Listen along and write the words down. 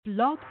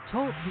Blog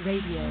Talk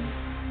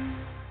Radio.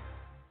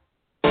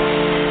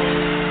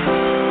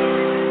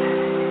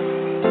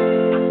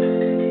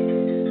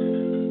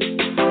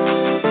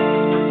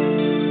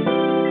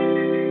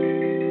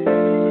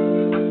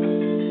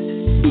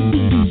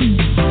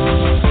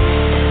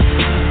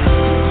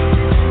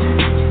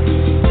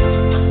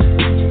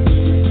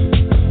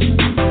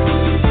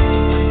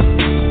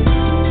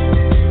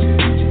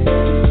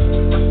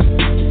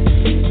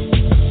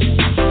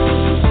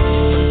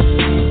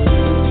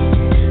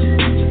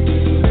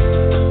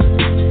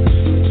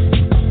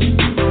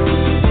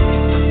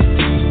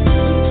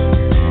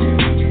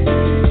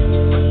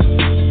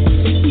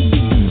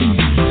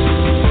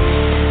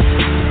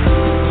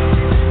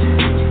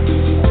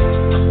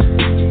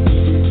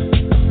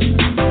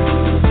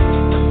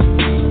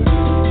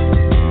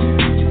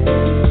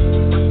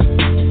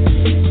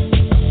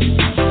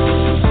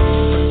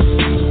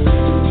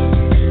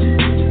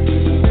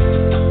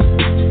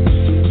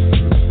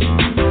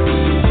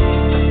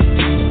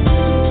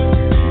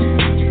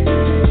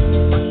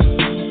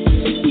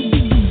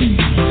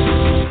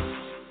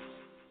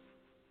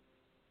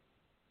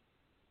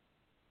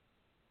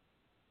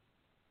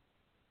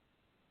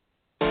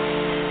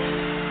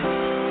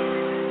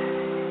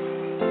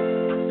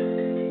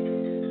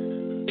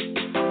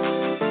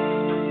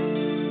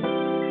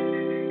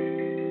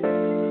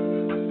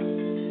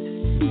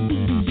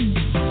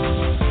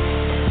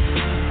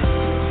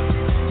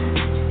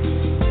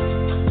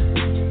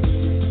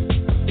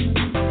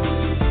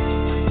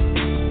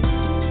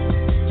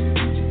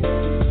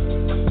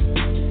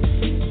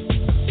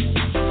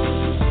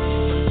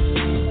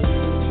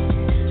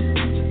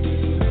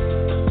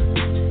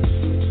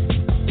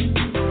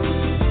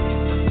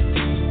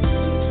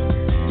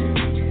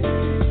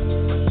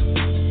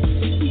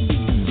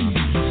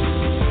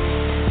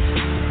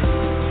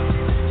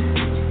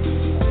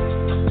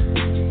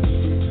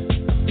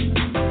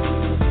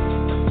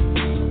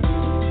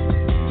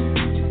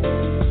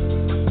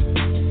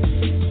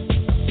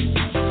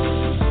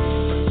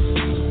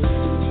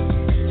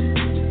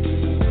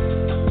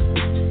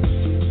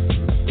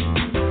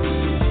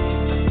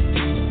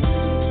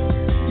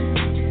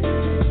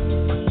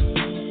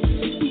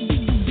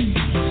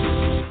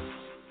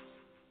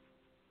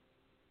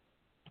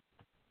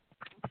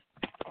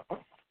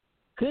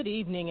 Good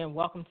evening and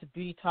welcome to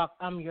Beauty Talk.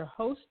 I'm your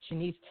host,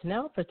 Janice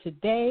Tunnell, for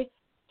today,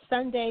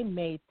 Sunday,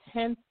 May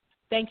 10th.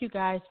 Thank you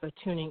guys for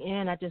tuning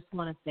in. I just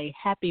want to say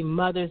happy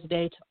Mother's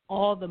Day to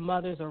all the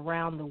mothers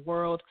around the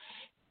world.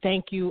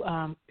 Thank you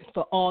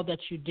for all that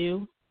you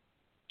do.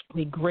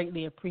 We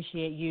greatly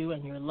appreciate you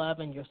and your love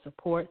and your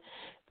support.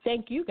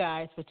 Thank you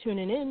guys for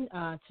tuning in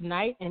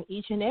tonight and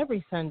each and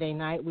every Sunday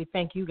night. We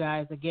thank you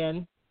guys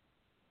again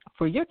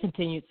for your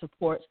continued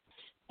support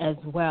as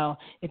well.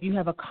 If you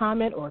have a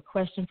comment or a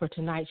question for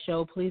tonight's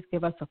show, please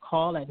give us a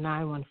call at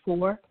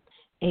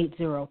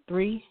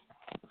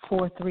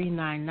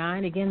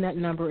 914-803-4399. Again, that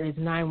number is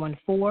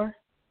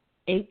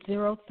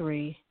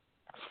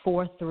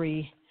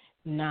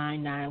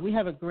 914-803-4399. We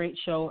have a great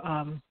show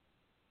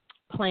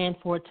planned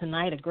for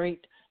tonight, a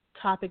great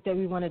topic that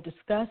we want to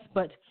discuss,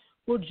 but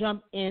we'll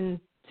jump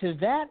into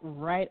that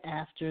right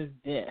after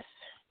this.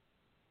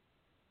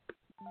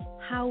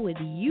 How would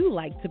you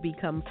like to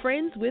become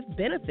friends with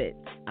benefits?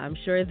 I'm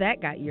sure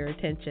that got your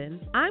attention.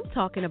 I'm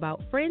talking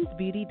about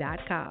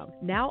friendsbeauty.com,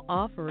 now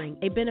offering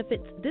a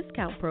benefits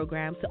discount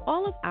program to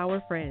all of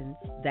our friends.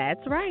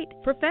 That's right.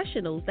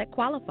 Professionals that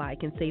qualify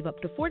can save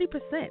up to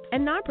 40%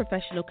 and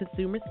non-professional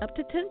consumers up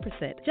to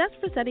 10% just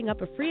for setting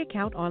up a free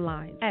account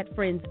online. At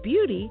Friends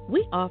Beauty,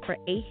 we offer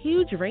a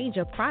huge range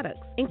of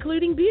products,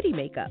 including beauty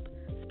makeup,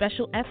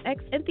 special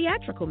FX and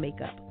theatrical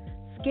makeup,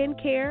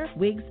 skincare,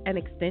 wigs and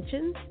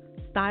extensions,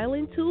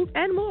 styling tools,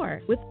 and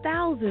more, with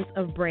thousands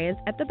of brands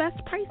at the best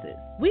prices.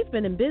 We've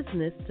been in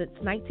business since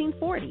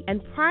 1940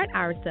 and pride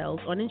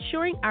ourselves on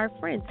ensuring our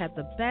friends have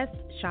the best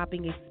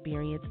shopping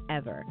experience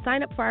ever.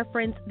 Sign up for our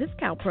Friends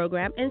discount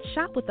program and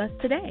shop with us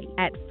today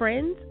at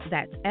Friends,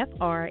 that's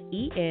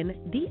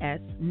Friends,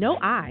 no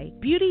I,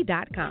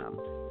 beauty.com.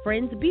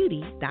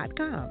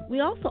 friendsbeauty.com.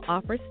 We also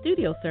offer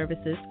studio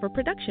services for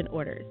production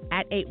orders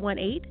at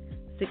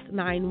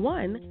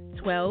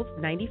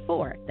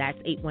 818-691-1294. That's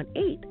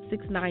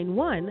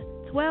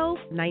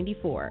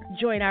 818-691-1294.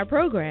 Join our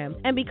program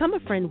and become a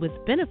friend with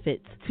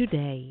benefits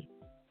today.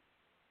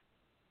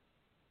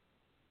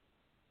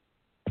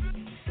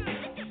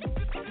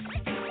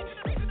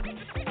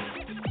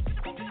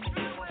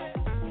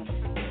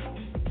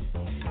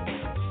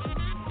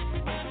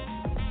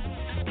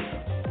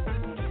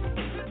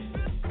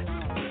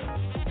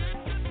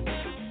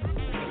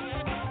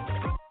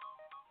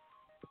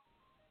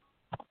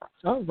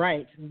 All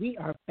right, we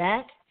are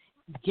back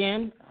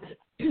again.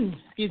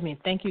 Excuse me.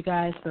 Thank you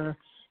guys for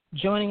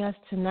joining us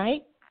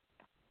tonight.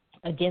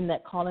 Again,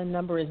 that call-in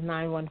number is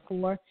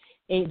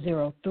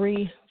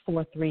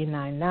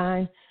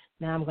 914-803-4399.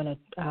 Now I'm going to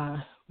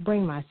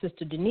bring my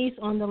sister Denise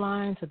on the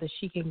line so that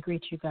she can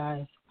greet you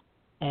guys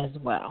as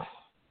well.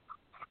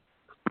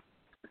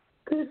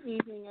 Good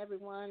evening,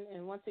 everyone,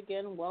 and once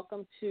again,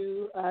 welcome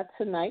to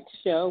tonight's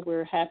show.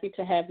 We're happy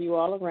to have you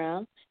all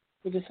around.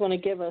 We just want to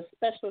give a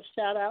special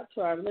shout-out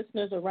to our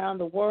listeners around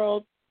the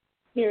world,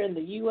 here in the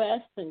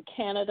U.S. and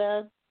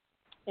Canada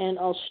and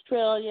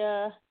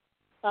Australia.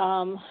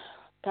 Gosh,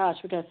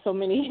 we got so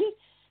many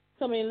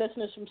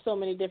listeners from so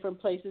many different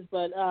places,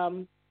 but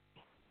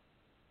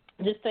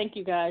just thank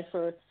you guys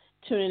for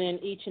tuning in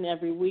each and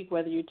every week,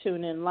 whether you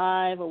tune in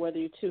live or whether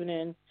you tune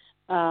in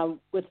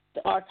with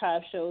the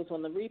archive shows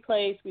on the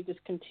replays. We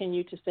just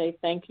continue to say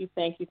thank you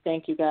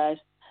guys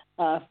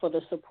for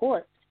the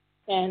support.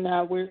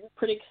 And we're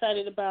pretty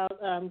excited about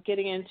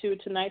getting into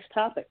tonight's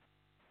topic.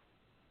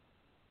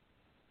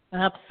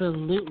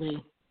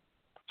 Absolutely.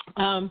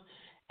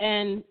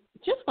 And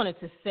just wanted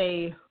to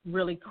say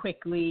really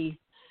quickly,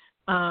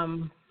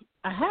 I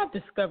have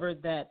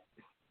discovered that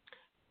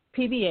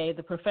PBA,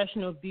 the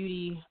Professional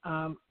Beauty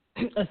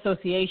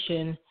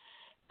Association,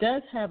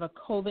 does have a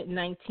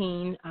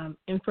COVID-19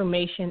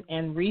 information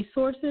and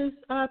resources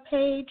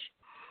page.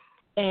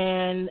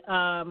 And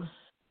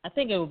I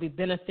think it would be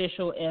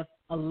beneficial if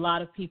a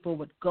lot of people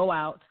would go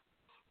out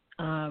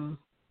and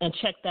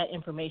check that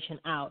information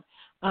out.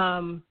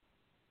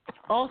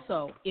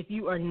 Also, if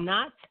you are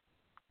not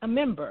a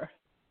member,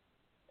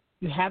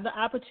 you have the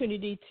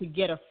opportunity to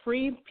get a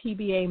free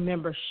PBA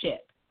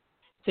membership.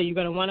 So you're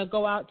going to want to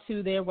go out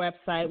to their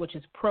website, which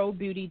is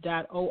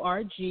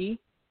probeauty.org,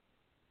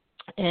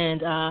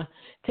 and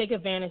take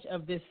advantage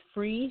of this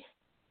free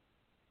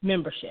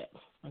membership,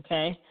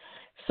 okay?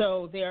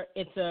 So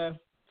it's a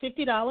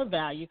 $50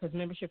 value because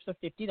memberships are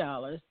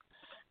 $50,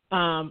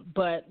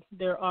 but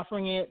they're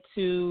offering it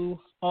to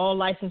all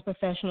licensed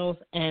professionals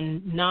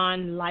and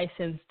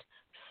non-licensed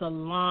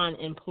salon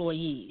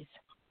employees.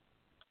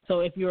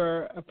 So if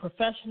you're a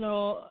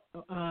professional,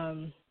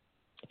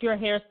 if you're a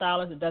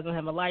hairstylist that doesn't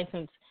have a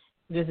license,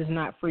 this is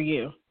not for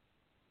you.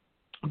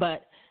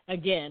 But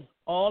again,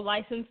 all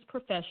licensed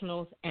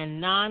professionals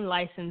and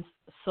non-licensed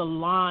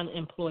salon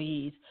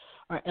employees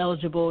are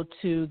eligible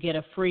to get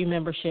a free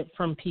membership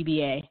from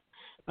PBA.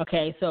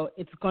 Okay, so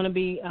it's going to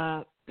be,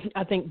 I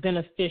think,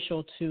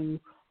 beneficial to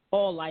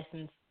all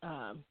licensed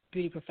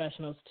beauty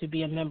professionals to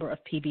be a member of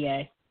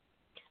PBA.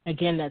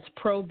 Again, that's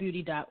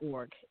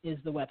probeauty.org is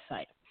the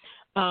website.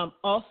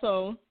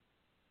 Also,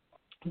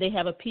 they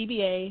have a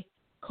PBA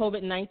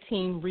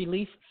COVID-19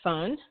 Relief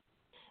Fund,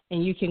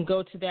 and you can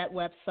go to that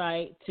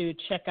website to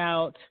check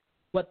out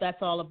what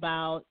that's all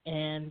about,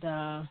 and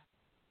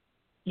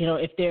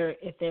if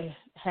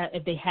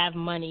they have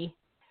money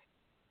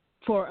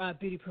for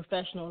beauty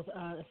professionals,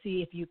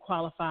 see if you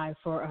qualify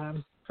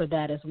for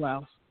that as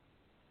well.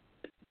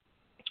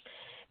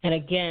 And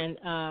again,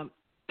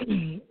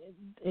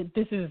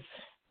 this is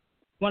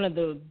one of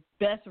the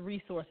best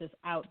resources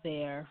out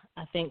there,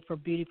 I think, for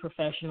beauty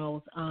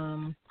professionals.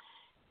 One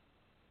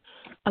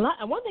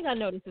thing I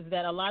noticed is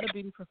that a lot of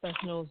beauty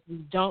professionals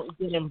don't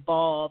get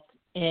involved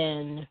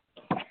in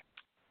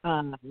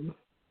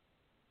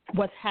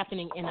what's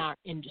happening in our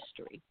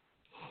industry.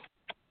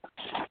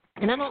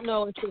 And I don't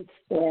know if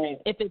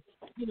it's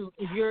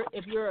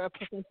if you're a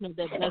professional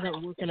that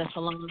doesn't work in a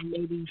salon,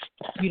 maybe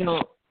you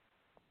don't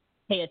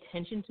pay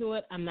attention to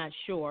it. I'm not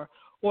sure,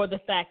 or the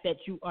fact that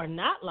you are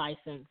not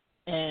licensed,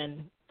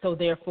 and so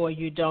therefore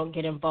you don't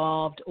get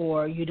involved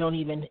or you don't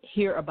even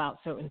hear about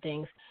certain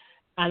things.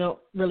 I don't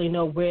really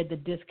know where the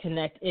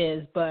disconnect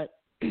is, but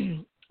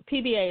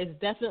PBA is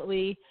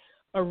definitely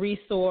a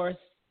resource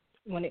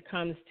when it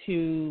comes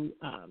to,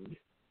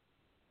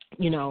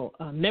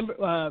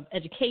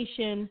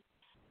 education,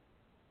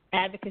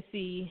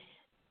 advocacy,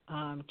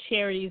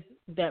 charities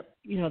that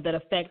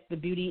affect the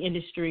beauty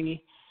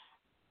industry.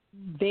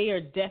 They are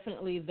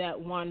definitely that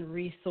one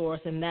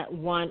resource and that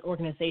one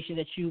organization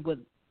that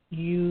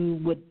you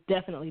would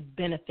definitely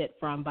benefit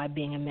from by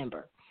being a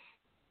member.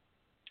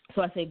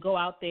 So I say go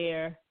out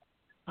there.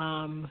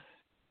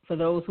 For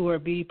those who are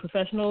beauty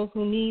professionals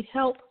who need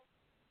help,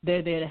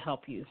 they're there to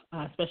help you,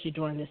 especially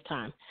during this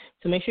time.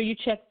 So make sure you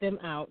check them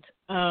out.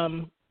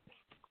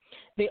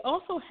 They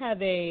also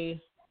have and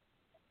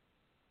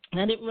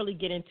I didn't really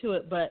get into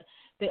it, but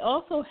they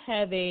also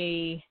have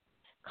a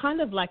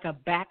kind of like a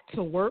back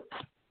to work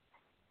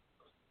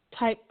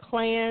type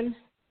plan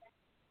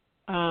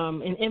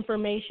and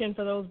information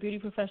for those beauty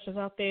professionals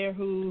out there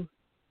who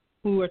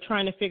are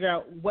trying to figure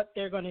out what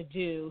they're going to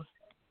do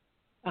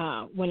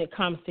when it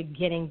comes to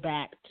getting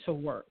back to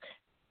work.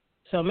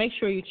 So make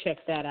sure you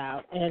check that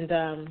out.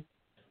 And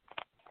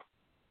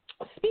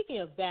speaking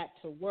of back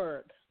to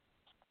work,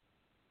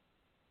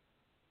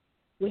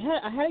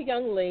 I had a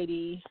young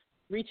lady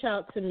reach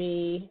out to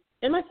me,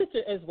 and my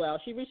sister as well.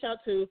 She reached out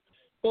to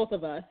both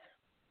of us,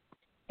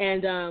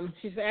 and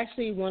she's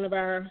actually one of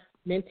our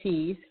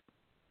mentees.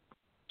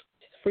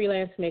 She's a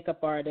freelance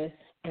makeup artist,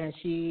 and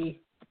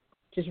she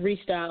just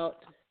reached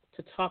out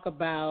to talk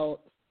about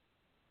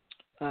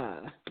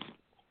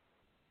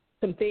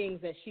some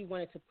things that she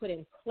wanted to put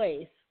in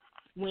place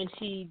when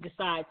she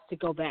decides to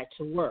go back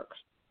to work.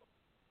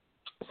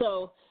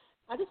 So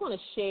I just want to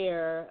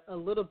share a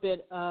little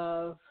bit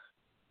of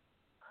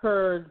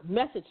her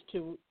message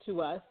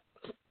to us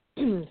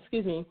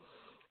excuse me,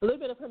 a little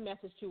bit of her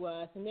message to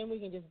us, and then we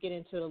can just get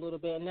into it a little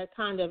bit, and that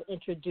kind of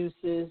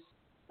introduces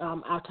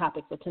our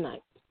topic for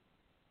tonight.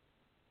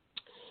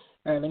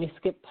 All right, let me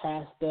skip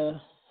past the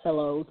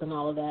hellos and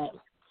all of that.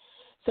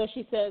 So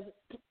she says,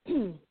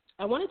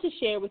 I wanted to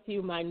share with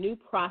you my new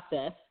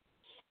process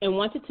and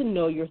wanted to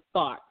know your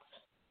thoughts,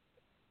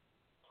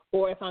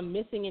 or if I'm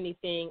missing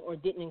anything or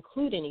didn't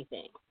include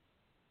anything.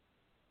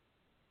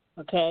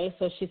 Okay,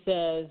 so she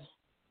says,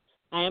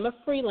 I am a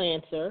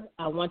freelancer.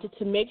 I wanted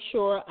to make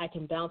sure I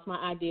can bounce my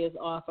ideas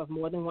off of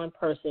more than one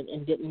person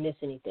and didn't miss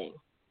anything.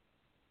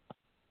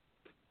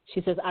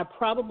 She says, I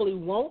probably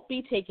won't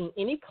be taking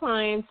any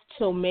clients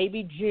till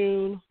maybe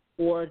June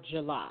or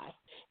July.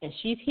 And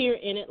she's here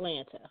in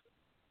Atlanta.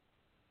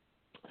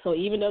 So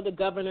even though the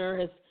governor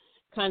has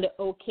kind of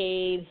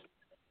okayed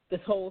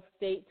this whole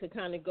state to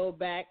kind of go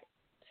back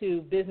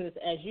to business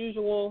as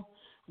usual,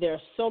 there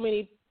are so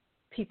many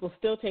people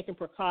still taking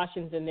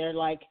precautions, and they're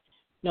like,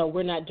 no,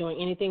 we're not doing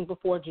anything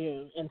before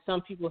June. And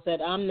some people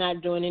said, I'm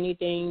not doing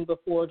anything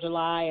before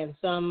July, and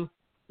some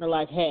are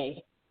like,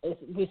 hey,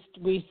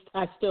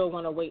 I still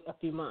want to wait a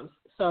few months.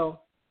 So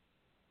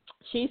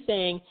she's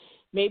saying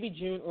maybe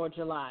June or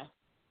July.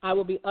 I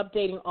will be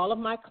updating all of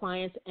my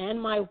clients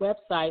and my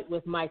website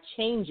with my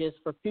changes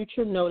for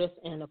future notice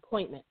and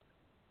appointment.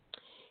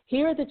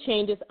 Here are the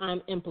changes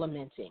I'm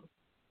implementing.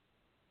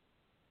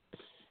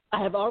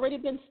 I have already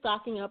been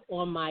stocking up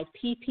on my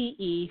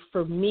PPE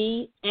for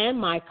me and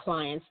my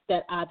clients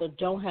that either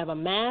don't have a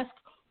mask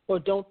or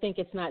don't think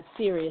it's not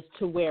serious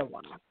to wear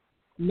one.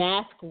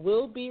 Mask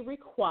will be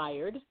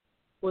required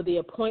or the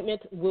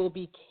appointment will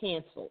be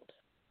canceled.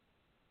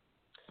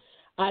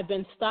 I've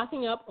been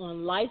stocking up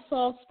on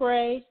Lysol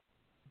spray,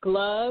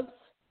 gloves,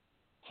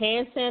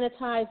 hand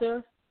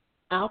sanitizer,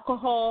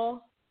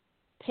 alcohol,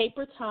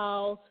 paper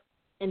towels,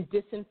 and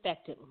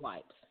disinfectant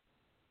wipes.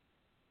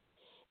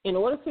 In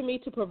order for me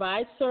to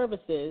provide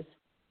services,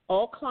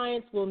 all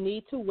clients will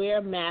need to wear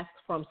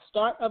masks from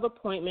start of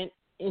appointment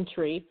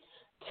entry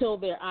till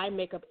their eye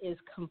makeup is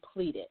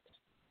completed.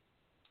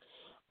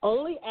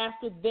 Only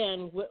after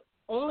then,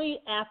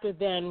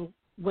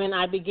 when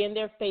I begin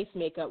their face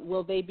makeup,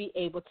 will they be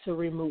able to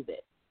remove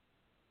it.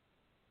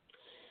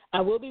 I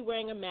will be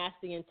wearing a mask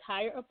the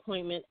entire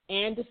appointment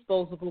and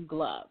disposable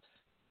gloves.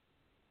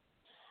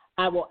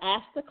 I will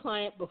ask the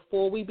client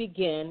before we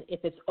begin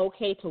if it's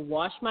okay to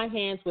wash my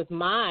hands with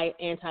my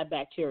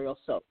antibacterial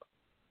soap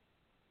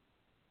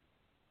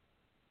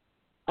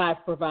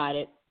I've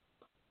provided.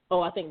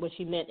 I think what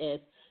she meant is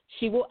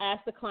she will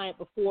ask the client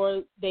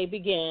before they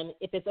begin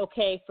if it's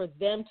okay for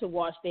them to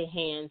wash their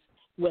hands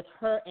with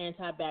her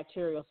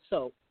antibacterial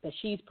soap that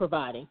she's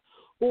providing,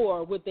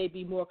 or would they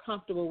be more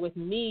comfortable with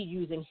me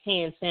using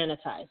hand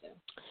sanitizer.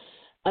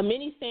 A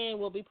mini fan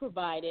will be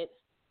provided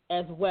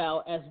as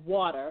well as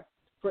water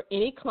for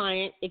any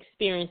client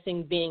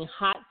experiencing being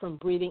hot from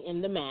breathing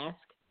in the mask.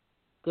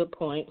 Good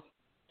point.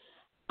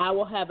 I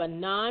will have a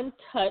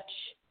non-touch,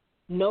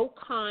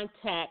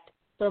 no-contact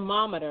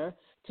thermometer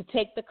to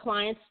take the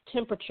client's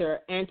temperature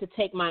and to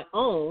take my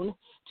own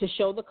to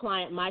show the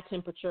client my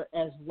temperature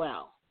as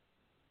well.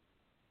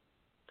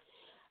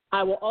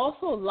 I will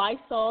also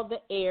Lysol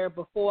the air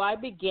before I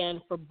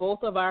begin for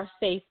both of our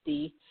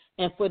safety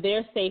and for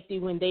their safety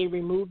when they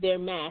remove their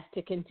mask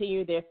to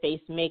continue their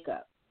face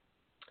makeup.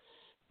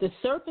 The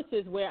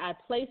surfaces where I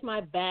place my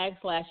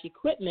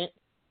bag/equipment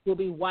will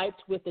be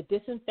wiped with the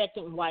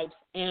disinfectant wipes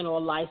and or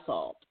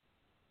Lysol.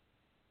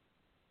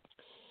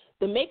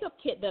 The makeup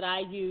kit that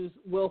I use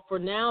will for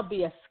now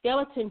be a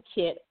skeleton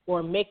kit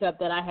or makeup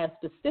that I have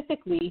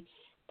specifically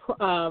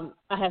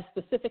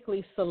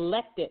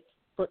selected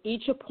for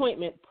each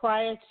appointment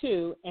prior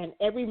to, and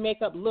every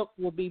makeup look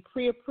will be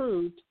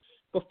pre-approved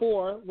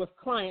before with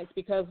clients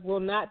because we'll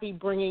not be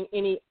bringing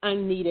any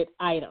unneeded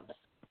items.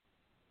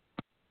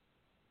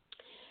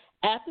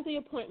 After the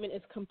appointment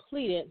is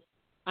completed,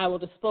 I will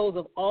dispose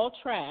of all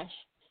trash,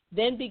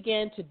 then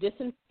begin to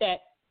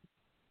disinfect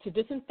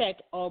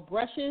all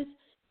brushes,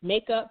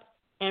 makeup,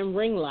 and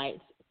ring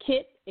lights,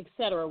 kit,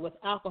 etc. with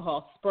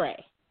alcohol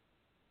spray,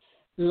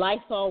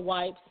 Lysol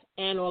wipes,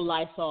 and or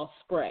Lysol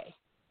spray.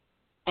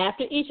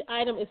 After each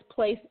item is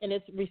placed in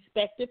its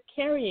respective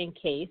carrying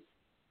case,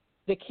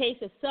 the case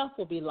itself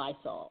will be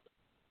Lysoled.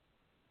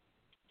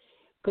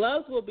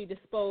 Gloves will be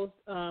disposed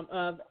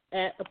of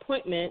at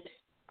appointment,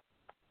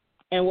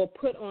 and we'll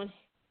put on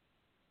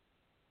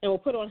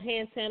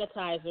hand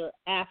sanitizer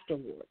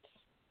afterwards.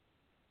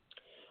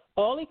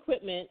 All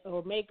equipment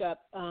or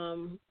makeup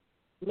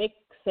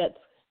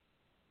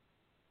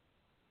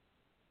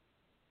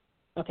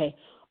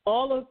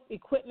all of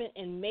equipment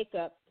and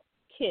makeup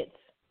kits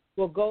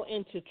will go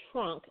into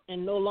trunk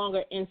and no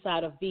longer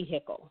inside a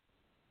vehicle.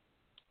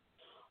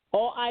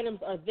 All items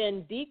are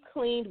then deep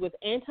cleaned with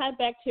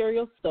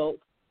antibacterial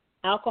soap,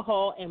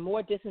 alcohol, and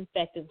more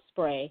disinfectant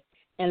spray,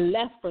 and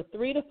left for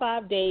 3 to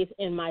 5 days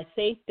in my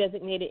safe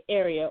designated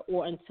area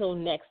or until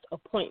next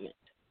appointment.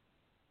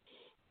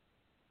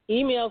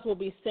 Emails will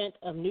be sent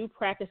of new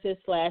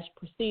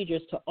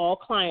practices/procedures to all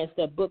clients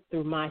that book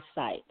through my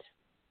site.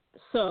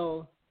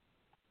 So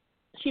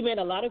she made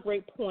a lot of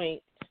great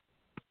points.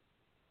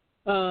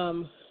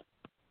 And,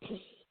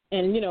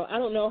 you know, I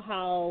don't know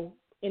how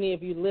any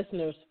of you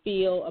listeners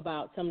feel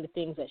about some of the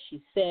things that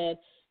she said,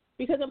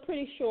 because I'm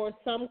pretty sure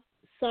some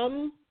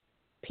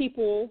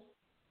people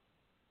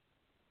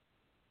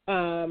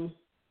are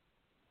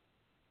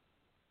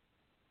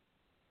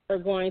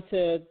going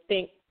to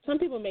think, some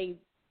people may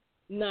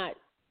not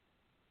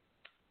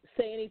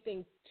say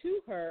anything to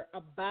her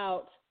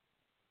about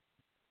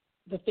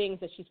the things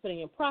that she's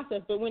putting in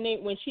process, but when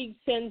she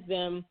sends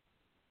them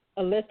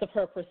a list of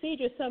her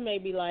procedures, some may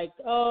be like,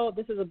 oh,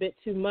 this is a bit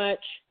too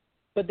much,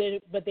 but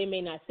they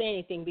may not say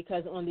anything,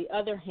 because on the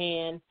other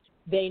hand,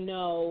 they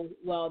know,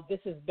 well, this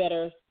is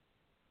better.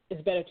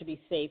 It's better to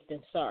be safe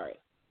than sorry.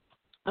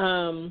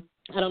 I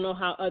don't know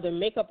how other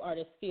makeup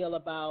artists feel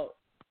about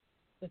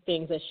the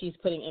things that she's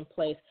putting in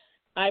place.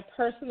 I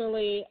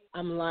personally,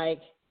 I'm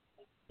like,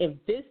 if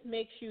this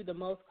makes you the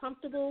most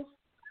comfortable,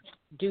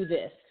 do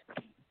this.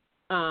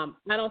 I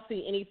don't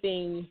see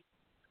anything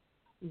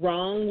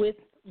wrong with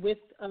you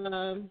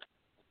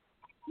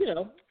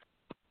know,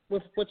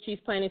 with what she's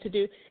planning to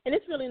do, and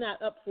it's really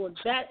not up for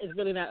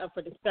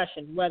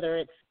discussion, whether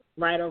it's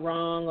right or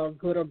wrong or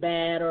good or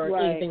bad or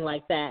anything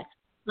like that.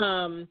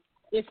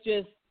 It's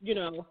just, you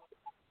know,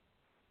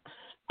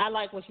 I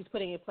like what she's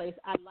putting in place.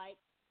 I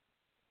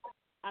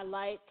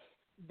like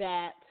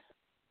that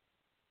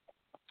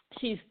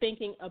she's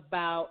thinking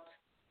about,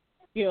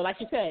 you know, like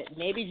you said,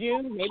 maybe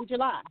June, maybe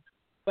July.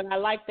 But I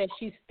like that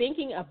she's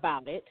thinking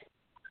about it,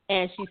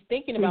 and she's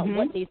thinking about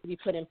what needs to be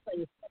put in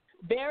place.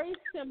 Very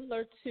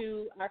similar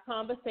to our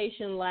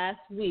conversation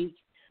last week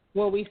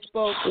where we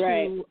spoke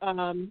to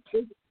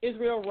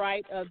Israel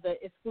Wright of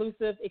the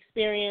Exclusive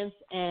Experience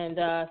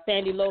and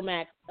Sandy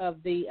Lomax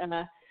of the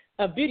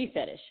of Beauty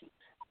Fetish.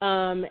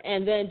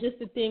 And then just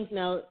the things,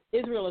 now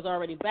Israel is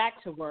already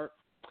back to work.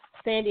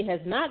 Sandy has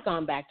not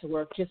gone back to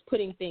work, just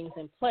putting things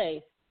in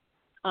place.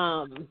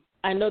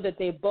 I know that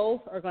they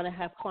both are going to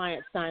have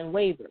clients sign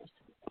waivers.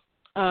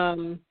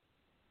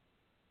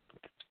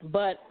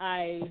 But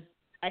I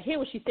hear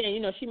what she's saying. You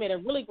know, she made a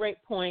really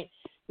great point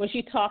when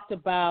she talked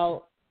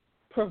about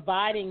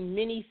providing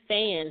mini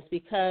fans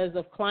because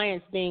of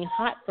clients being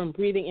hot from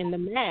breathing in the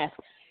mask.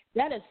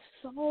 That is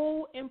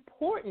so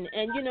important.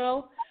 And, you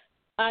know,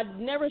 I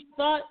never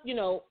thought, you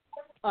know,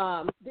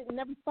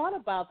 never thought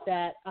about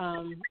that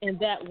in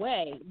that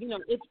way. You know,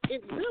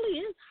 it really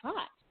is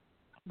hot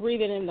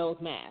breathing in those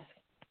masks.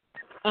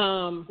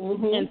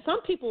 And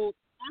some people,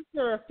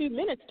 after a few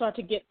minutes, start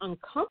to get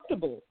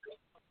uncomfortable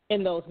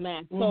in those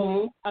masks.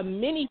 So a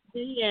mini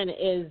fan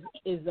is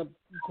a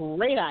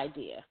great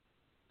idea.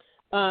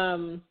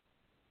 You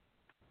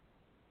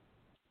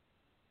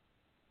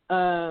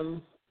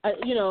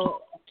know,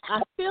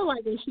 I feel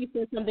like when she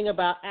said something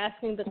about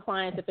asking the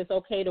clients if it's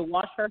okay to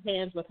wash her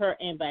hands with her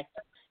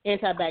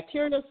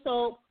antibacterial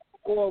soap,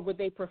 or would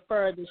they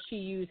prefer that she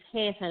use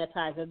hand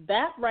sanitizer,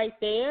 that right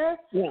there,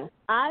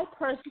 I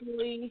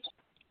personally,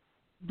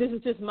 this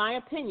is just my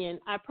opinion,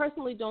 I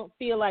personally don't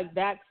feel like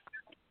that's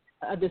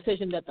a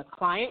decision that the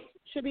client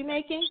should be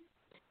making.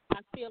 I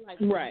feel like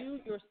you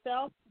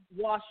yourself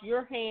wash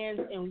your hands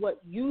in what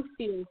you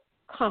feel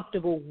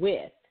comfortable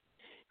with.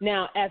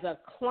 Now, as a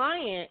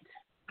client,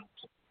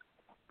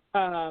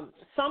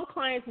 some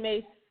clients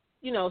may,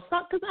 you know,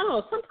 because I don't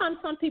know, sometimes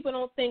some people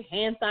don't think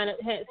hand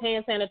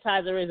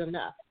sanitizer is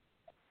enough.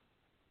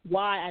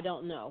 Why, I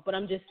don't know, but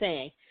I'm just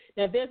saying.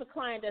 Now, if there's a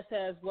client that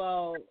says,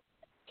 well,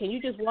 can you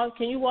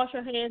wash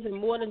your hands in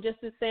more than just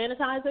this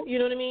sanitizer? You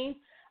know what I mean?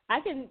 I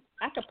could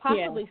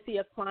possibly see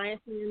a client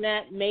saying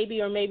that,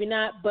 maybe or maybe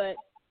not, but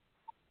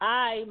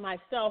I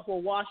myself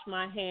will wash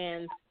my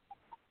hands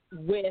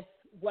with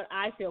what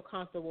I feel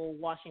comfortable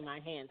washing my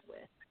hands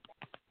with.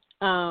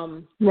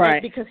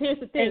 Because here's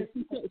the thing.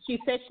 She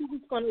said she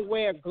was going to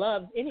wear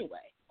gloves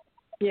anyway.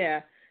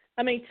 Yeah.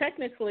 I mean,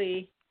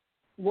 technically,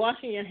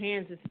 washing your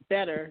hands is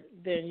better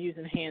than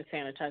using hand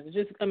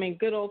sanitizer.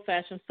 Good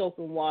old-fashioned soap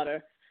and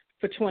water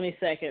for 20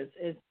 seconds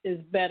is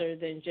better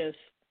than just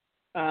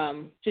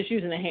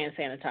using a hand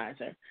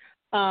sanitizer.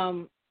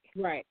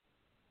 Right.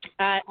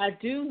 I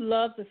do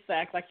love the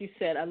fact, like you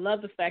said, I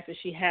love the fact that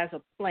she has a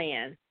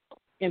plan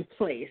in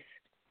place.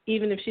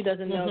 Even if she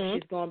doesn't know if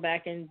she's going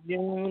back in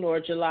June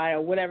or July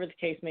or whatever the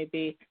case may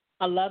be,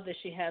 I love that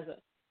she has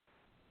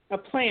a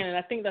plan, and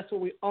I think that's what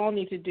we all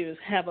need to do is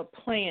have a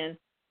plan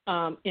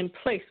in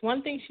place.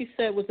 One thing she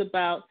said was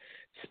about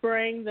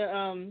spraying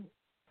the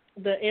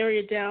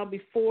area down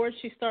before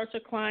she starts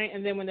her client,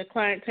 and then when the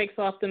client takes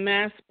off the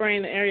mask,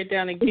 spraying the area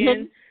down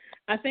again.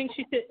 I think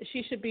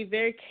she should be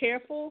very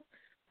careful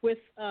with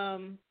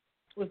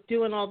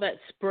doing all that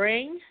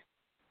spraying,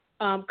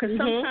 because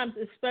sometimes,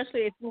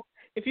 especially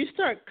if you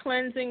start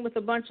cleansing with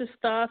a bunch of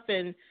stuff,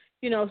 and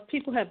you know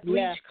people have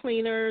bleach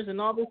cleaners and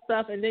all this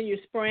stuff, and then you're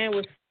spraying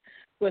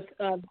with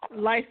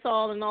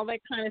Lysol and all that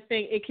kind of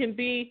thing, it can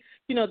be,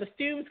 you know, the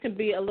fumes can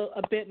be a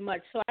bit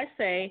much. So I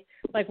say,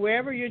 like,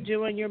 wherever you're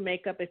doing your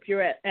makeup, if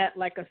you're at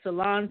like a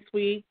salon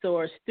suite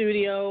or a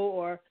studio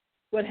or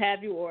what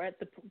have you, or at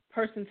the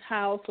person's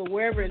house or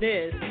wherever it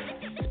is,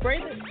 spray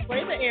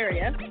the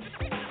area,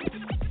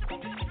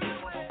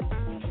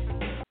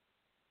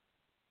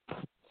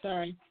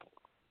 Sorry.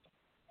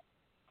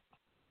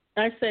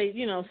 I say,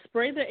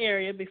 spray the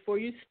area before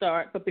you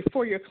start, but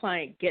before your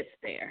client gets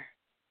there.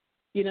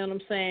 You know what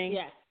I'm saying?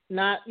 Yes.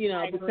 Not,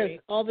 I because agree.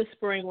 all the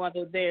spraying while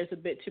they're there is a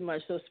bit too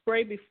much. So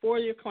spray before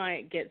your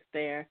client gets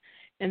there,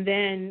 and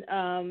then,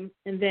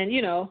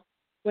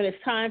 when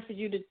it's time for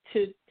you to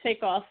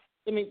take off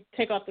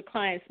the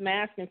client's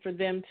mask and for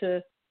them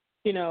to,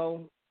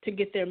 to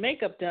get their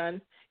makeup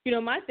done.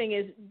 My thing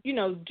is,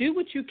 do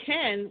what you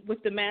can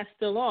with the mask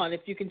still on.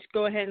 If you can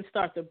go ahead and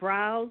start the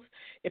brows,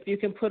 if you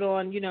can put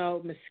on,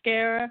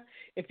 mascara,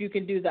 if you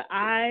can do the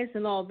eyes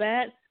and all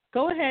that,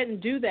 go ahead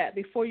and do that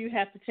before you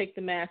have to take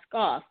the mask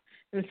off.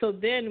 And so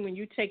then when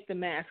you take the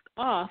mask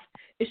off,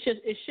 it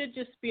should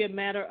just be a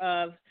matter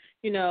of,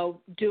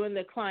 doing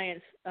the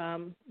client's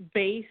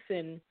base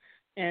and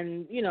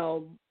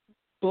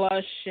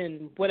blush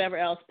and whatever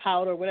else,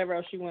 powder, whatever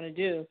else you want to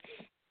do.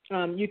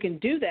 You can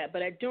do that,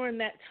 but during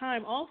that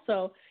time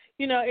also,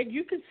 you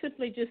can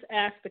simply just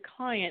ask the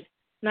client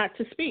not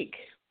to speak.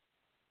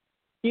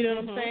 You know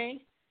what I'm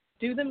saying?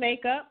 Do the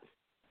makeup,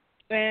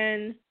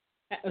 and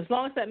as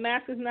long as that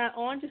mask is not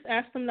on, just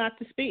ask them not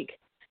to speak.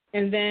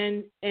 And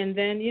then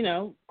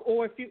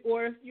or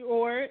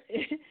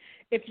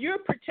if you're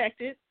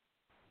protected,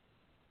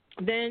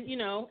 then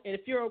and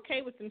if you're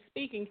okay with them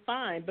speaking,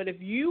 fine. But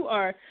if you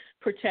are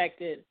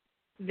protected,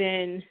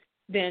 then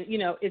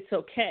it's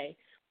okay.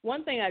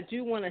 One thing I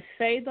do want to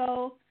say,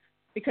 though,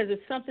 because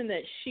it's something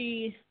that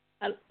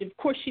of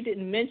course she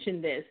didn't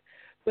mention this,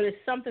 but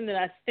it's something that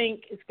I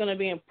think is going to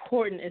be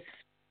important,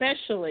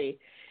 especially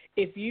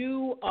if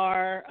you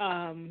are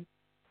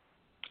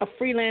a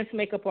freelance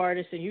makeup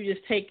artist and you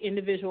just take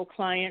individual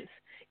clients,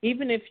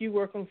 even if you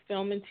work on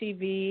film and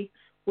TV,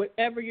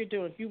 whatever you're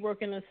doing, if you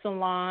work in a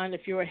salon,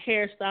 if you're a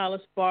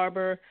hairstylist,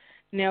 barber,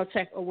 nail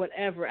tech, or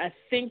whatever, I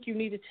think you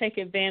need to take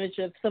advantage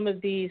of some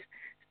of these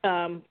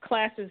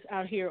classes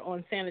out here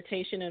on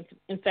sanitation and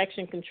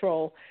infection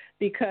control,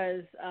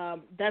 because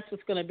that's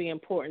what's going to be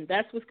important.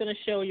 That's what's going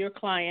to show your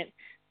client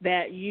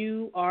that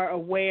you are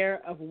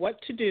aware of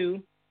what to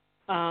do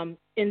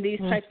in these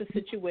types of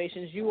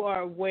situations. You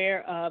are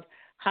aware of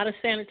how to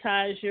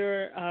sanitize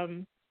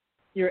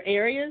your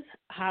areas,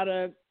 how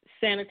to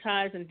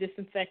sanitize and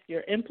disinfect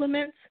your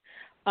implements.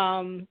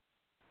 That's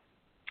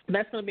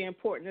going to be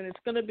important, and it's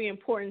going to be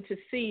important to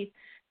see,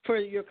 for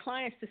your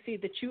clients to see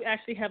that you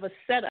actually have a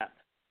setup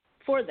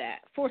for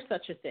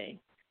such a thing.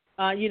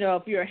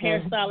 If you're a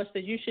hairstylist,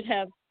 that you should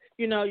have,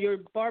 your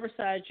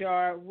barbicide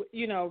jar,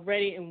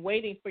 ready and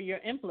waiting for your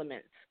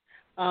implements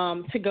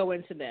to go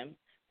into them.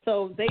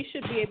 So they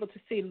should be able to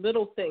see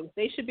little things.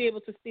 They should be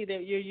able to see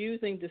that you're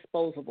using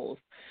disposables,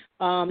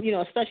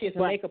 especially as a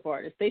makeup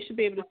artist. They should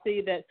be able to see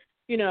that,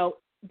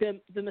 the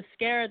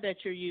mascara that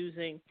you're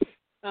using,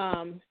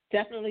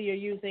 definitely you're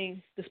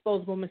using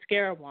disposable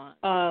mascara wand.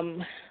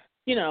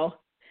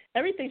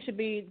 Everything should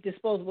be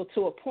disposable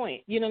to a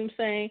point. You know what I'm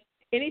saying?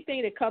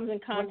 Anything that comes in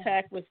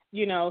contact with,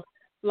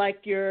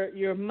 like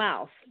your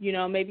mouth,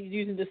 maybe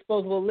using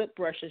disposable lip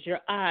brushes, your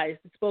eyes,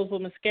 disposable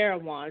mascara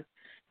wands,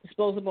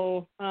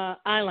 disposable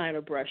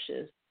eyeliner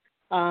brushes,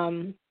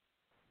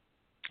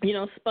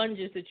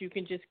 sponges that you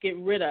can just get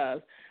rid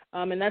of.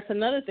 And that's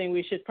another thing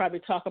we should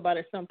probably talk about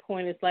at some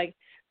point. It's like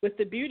with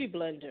the beauty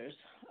blenders,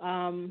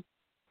 how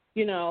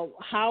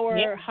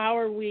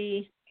are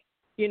we,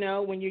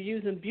 when you're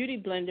using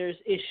beauty blenders,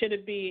 should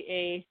it be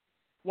a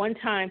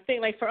one-time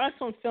thing? Like for us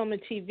on film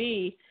and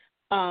TV,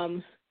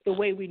 the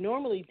way we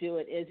normally do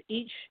it is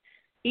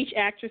each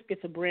actress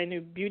gets a brand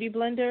new beauty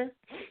blender.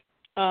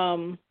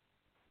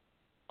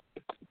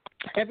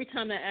 Every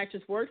time that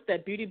actress works,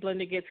 that beauty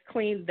blender gets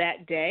cleaned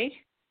that day.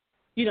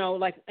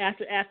 Like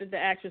after the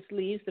actress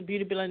leaves, the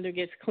beauty blender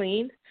gets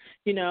cleaned.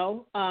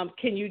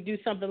 Can you do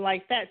something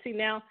like that? See,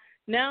 now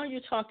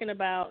you're talking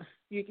about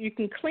you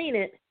can clean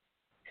it,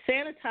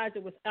 sanitize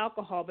it with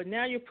alcohol, but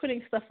now you're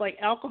putting stuff like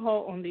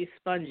alcohol on these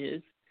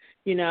sponges.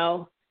 Is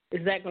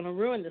that going to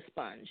ruin the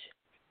sponge?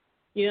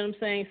 You know what I'm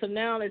saying? So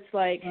now it's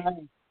like,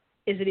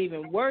 is it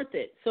even worth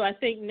it? So I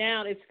think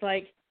now it's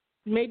like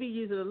maybe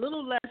use a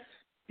little less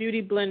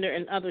beauty blender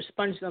and other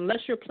sponges, unless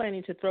you're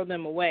planning to throw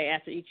them away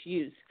after each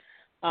use.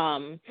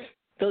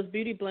 Those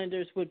beauty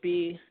blenders would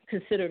be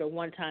considered a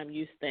one-time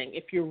use thing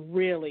if you're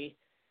really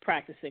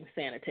practicing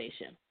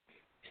sanitation.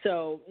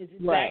 So it's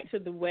back to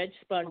the wedge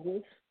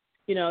sponges.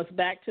 It's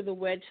back to the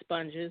wedge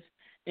sponges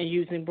and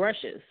using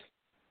brushes.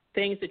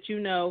 Things that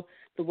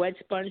the wedge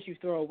sponge you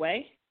throw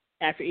away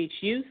after each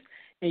use,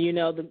 and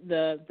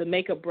the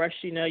makeup brush,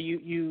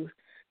 you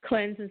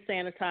cleanse and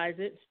sanitize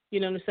it. You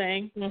know what I'm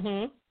saying?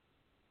 Mm-hmm.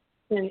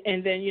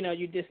 And then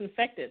you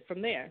disinfect it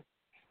from there.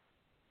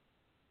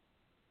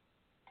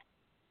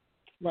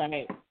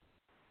 Right.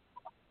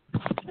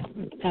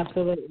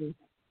 Absolutely.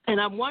 And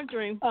I'm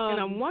wondering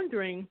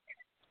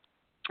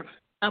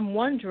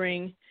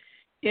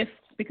if,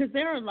 because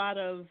there are a lot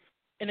of,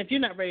 and if you're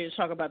not ready to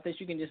talk about this,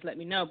 you can just let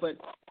me know, but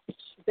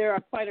there are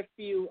quite a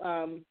few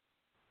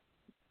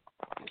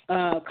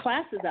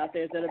classes out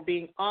there that are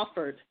being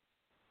offered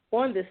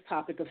on this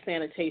topic of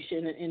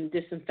sanitation and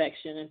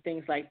disinfection and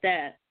things like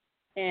that.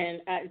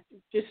 And I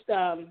just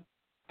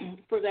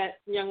for that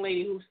young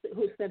lady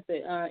who sent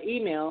the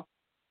email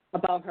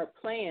about her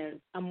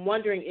plans, I'm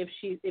wondering if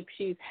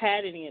she's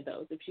had any of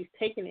those, if she's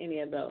taken any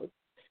of those,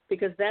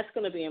 because that's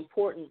going to be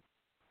important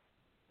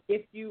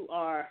if you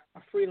are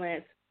a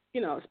freelance,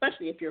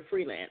 especially if you're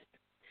freelance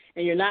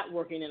and you're not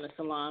working in a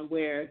salon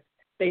where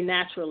they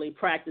naturally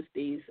practice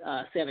these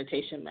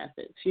sanitation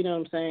methods. You know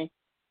what I'm saying?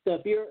 So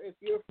if you're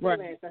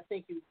freelance, right. I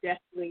think you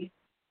definitely,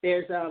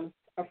 there's a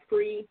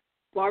free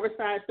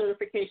Barberside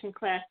certification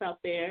class out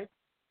there.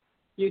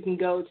 You can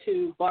go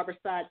to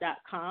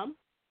barberside.com.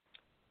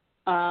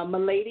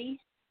 Milady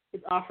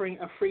is offering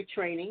a free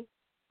training,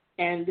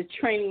 and the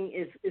training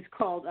is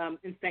called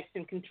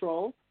Infection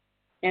Control,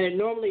 and it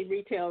normally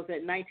retails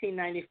at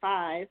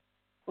 $19.95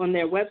 on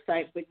their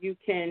website, but you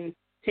can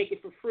take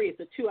it for free. It's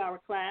a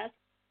 2-hour class.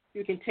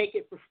 You can take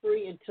it for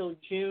free until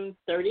June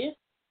 30th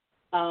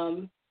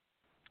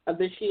of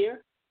this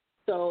year.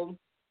 So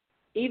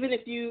even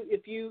if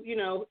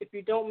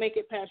you don't make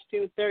it past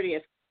June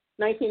 30th,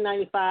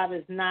 $19.95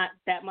 is not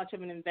that much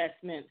of an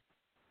investment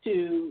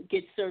to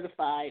get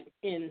certified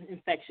in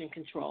infection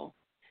control.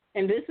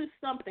 And this is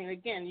something,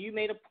 again, you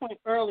made a point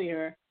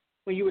earlier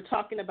when you were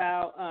talking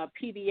about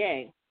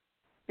PBA,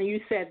 and you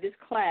said this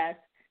class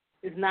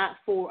is not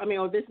for,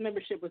 or this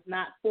membership was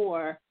not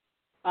for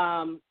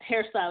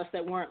hairstylists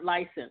that weren't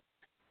licensed.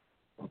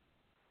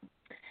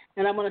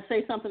 And I'm going to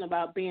say something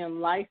about being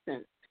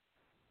licensed.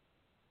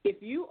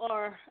 If you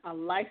are a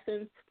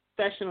licensed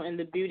professional in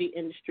the beauty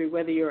industry,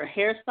 whether you're a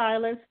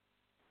hairstylist,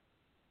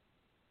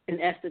 an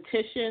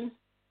esthetician,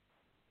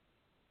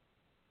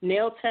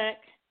 nail tech,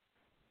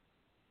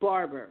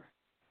 barber,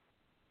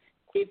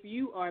 if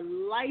you are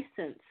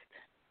licensed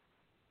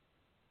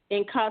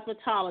in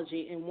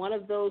cosmetology in one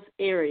of those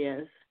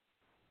areas,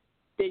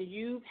 then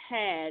you've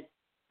had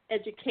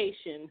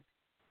education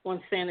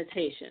on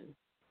sanitation.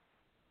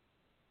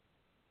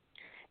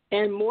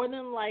 And more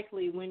than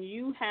likely, when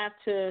you have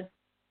to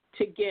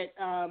get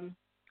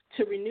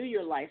to renew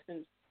your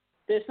license,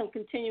 there's some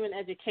continuing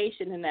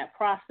education in that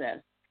process.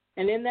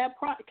 And in that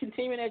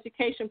continuing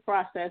education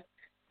process,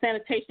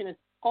 sanitation is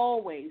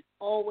always,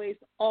 always,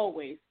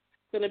 always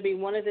going to be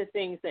one of the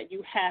things that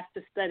you have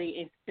to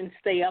study and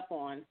stay up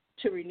on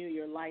to renew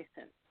your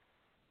license.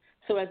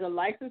 So as a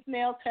licensed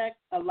nail tech,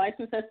 a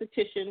licensed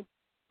esthetician,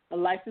 a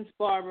licensed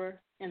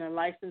barber, and a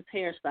licensed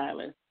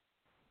hairstylist,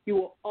 you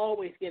will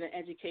always get an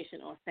education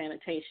on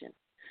sanitation.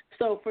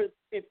 So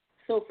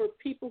for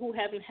people who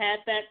haven't had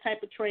that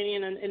type of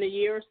training in a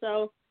year or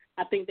so,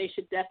 I think they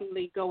should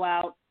definitely go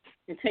out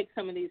and take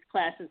some of these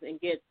classes and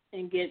get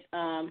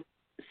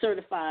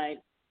certified,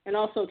 and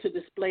also to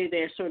display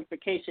their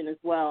certification as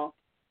well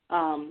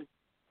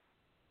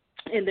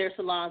in their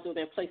salons or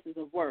their places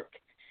of work.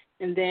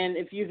 And then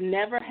if you've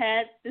never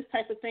had this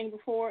type of thing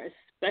before,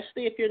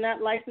 especially if you're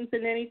not licensed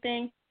in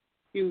anything,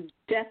 you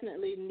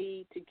definitely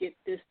need to get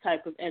this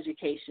type of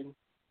education.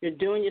 You're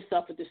doing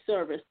yourself a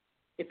disservice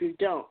if you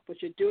don't,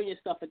 but you're doing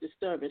yourself a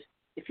disservice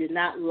if you're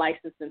not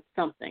licensed in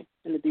something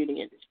in the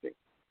beauty industry.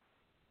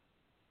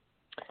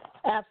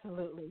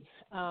 Absolutely.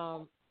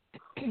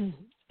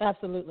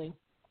 Absolutely.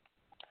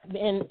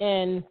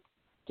 And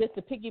just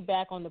to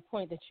piggyback on the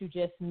point that you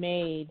just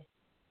made,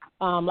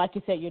 like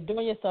you said, you're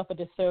doing yourself a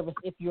disservice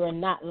if you're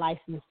not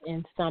licensed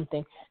in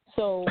something.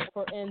 So,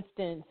 for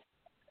instance,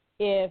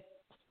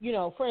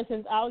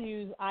 I'll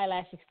use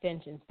eyelash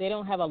extensions. They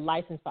don't have a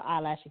license for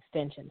eyelash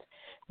extensions.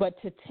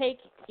 But to take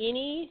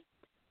any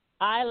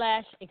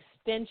eyelash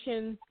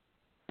extension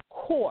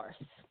course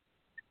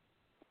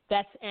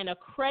that's an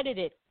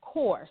accredited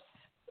course,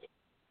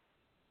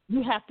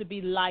 you have to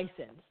be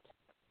licensed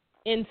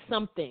in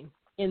something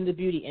in the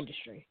beauty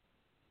industry.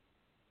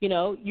 You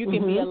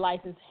can be a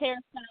licensed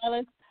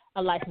hairstylist,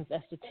 a licensed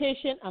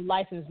esthetician, a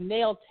licensed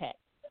nail tech,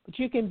 but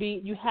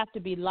you have to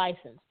be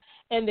licensed.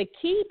 And the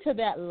key to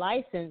that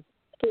license,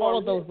 all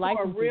of those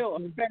licenses, for a real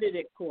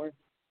accredited course.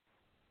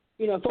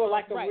 For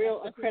like a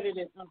real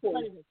accredited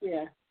course.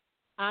 Yeah.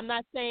 I'm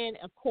not saying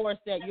a course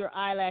that your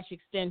eyelash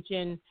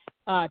extension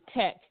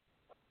tech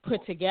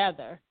put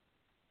together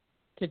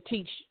to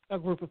teach a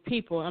group of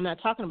people. I'm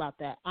not talking about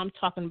that. I'm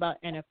talking about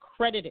an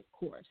accredited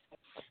course.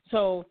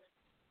 So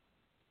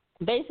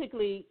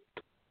basically,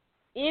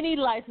 any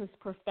licensed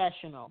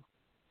professional,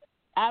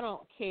 I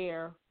don't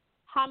care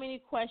how many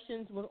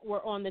questions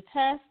were on the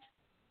test,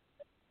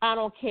 I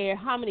don't care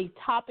how many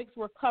topics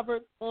were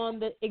covered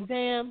on the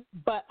exam,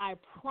 but I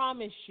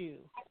promise you,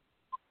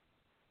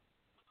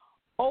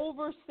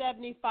 over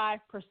 75%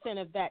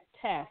 of that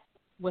test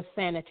was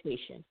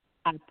sanitation.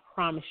 I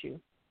promise you,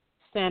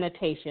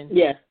 sanitation,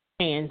 yes,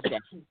 hands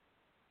down.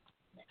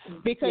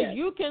 Because yes.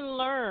 you can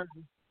learn,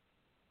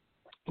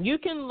 you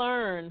can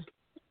learn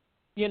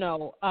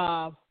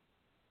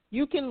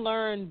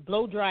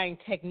blow drying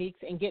techniques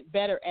and get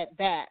better at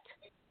that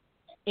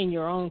in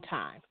your own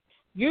time.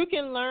 You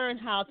can learn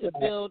how to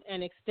build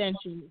an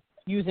extension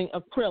using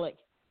acrylic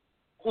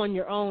on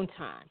your own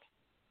time.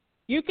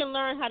 You can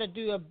learn how to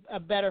do a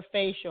better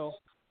facial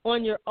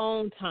on your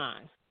own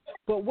time.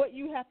 But what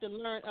you have to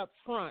learn up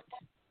front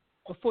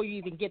before you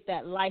even get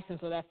that license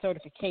or that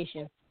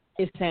certification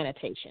is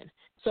sanitation.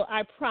 So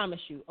I promise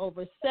you,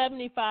 over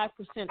 75%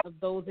 of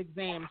those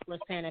exams were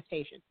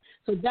sanitation.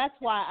 So that's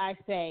why I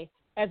say,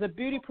 as a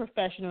beauty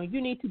professional,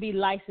 you need to be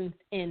licensed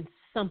in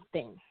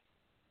something.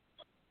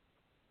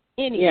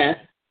 Anything. Yes.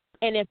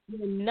 And if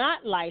you're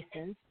not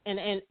licensed,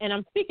 and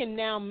I'm speaking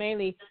now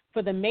mainly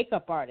for the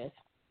makeup artists,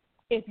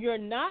 if you're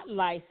not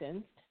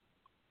licensed,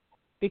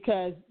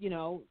 because, you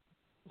know,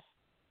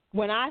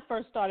 when I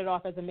first started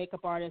off as a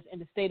makeup artist in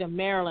the state of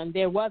Maryland,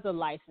 there was a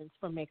license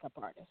for makeup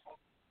artists.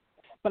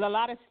 But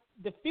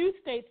the few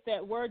states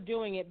that were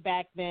doing it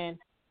back then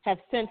have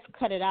since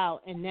cut it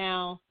out and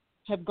now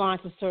have gone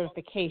to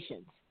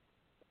certifications.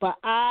 But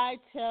I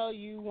tell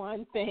you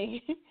one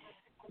thing,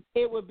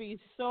 it would be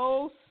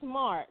so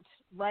smart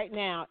right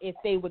now if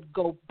they would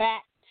go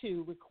back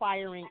to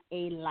requiring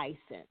a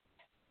license.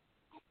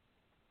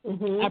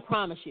 Mm-hmm. I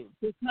promise you,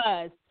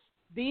 because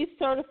these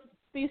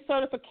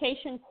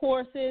certification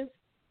courses,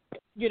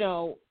 you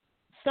know,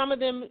 some of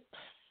them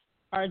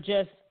are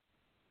just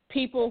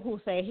people who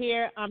say,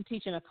 here, I'm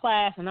teaching a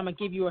class and I'm going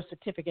to give you a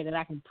certificate that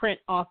I can print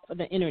off of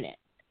the internet,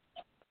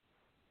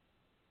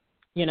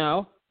 you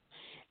know.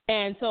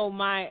 And so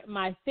my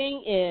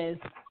thing is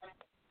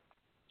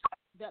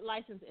that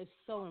license is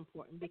so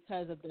important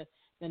because of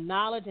the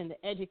knowledge and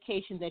the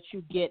education that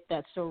you get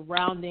that's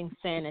surrounding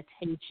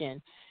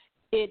sanitation.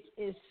 It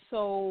is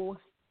so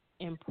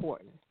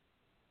important.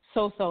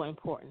 So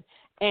important.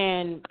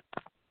 And,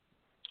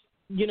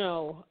 you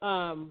know,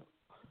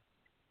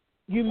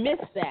 you miss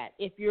that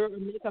if you're a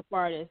makeup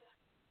artist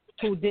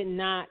who did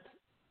not,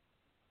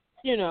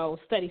 you know,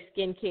 study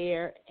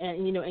skincare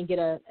and, you know, and get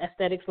a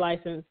aesthetics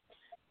license.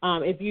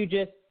 If you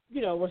just,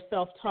 you know, were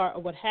self-taught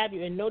or what have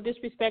you, and no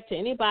disrespect to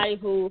anybody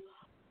who's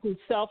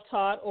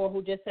self-taught or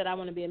who just said, I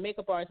want to be a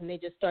makeup artist, and they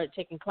just started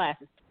taking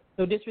classes.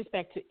 No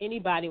disrespect to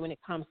anybody when it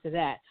comes to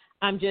that.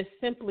 I'm just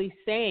simply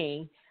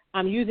saying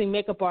I'm using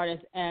makeup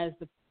artists as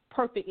the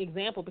perfect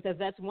example because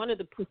that's one of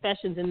the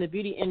professions in the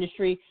beauty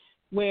industry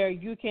where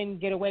you can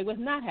get away with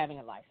not having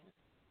a license.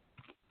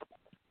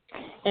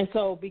 And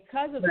so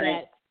because of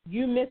that,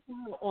 you miss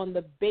out on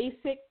the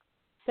basic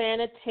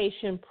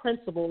sanitation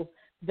principles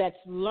that's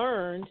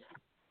learned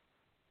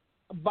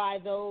by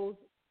those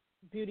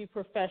beauty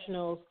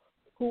professionals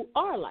who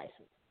are licensed.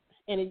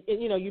 And,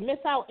 you know, you miss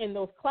out in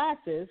those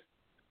classes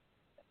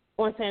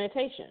on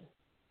sanitation.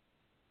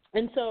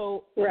 And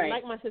so,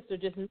 like my sister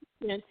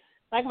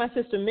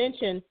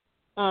mentioned,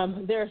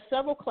 there are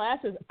several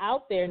classes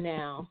out there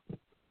now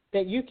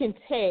that you can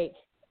take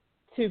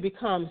to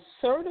become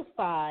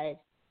certified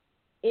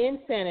in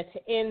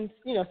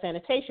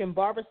sanitation.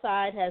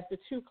 Barbicide has the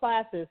two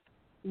classes,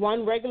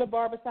 one regular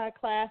Barbicide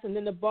class and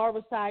then the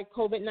Barbicide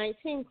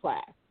COVID-19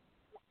 class.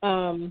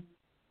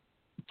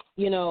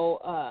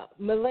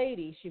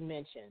 Milady, she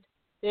mentioned.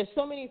 There's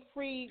so many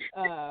free,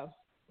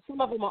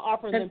 some of them are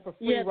offering them for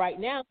free right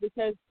now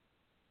because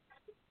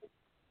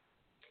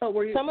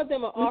some of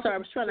them are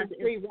offering for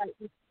free right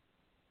now.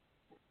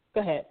 Go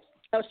ahead.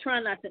 I was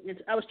trying not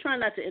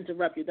to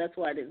interrupt you. That's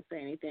why I didn't say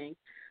anything.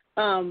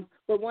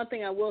 But one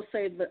thing I will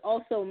say that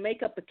also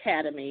Makeup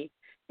Academy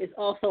is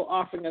also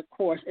offering a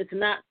course. It's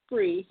not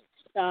free.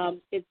 I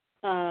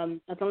was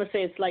going to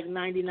say it's like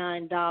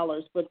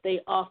 $99, but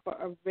they offer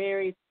a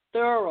very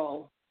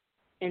thorough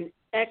and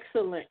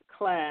excellent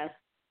class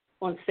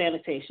on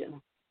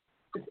sanitation.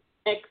 It's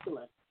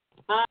excellent.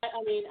 I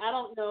mean, I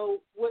don't know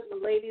what the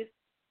ladies'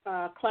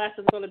 class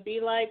is going to be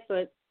like,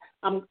 but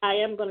I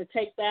am going to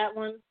take that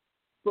one.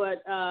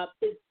 But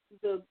it's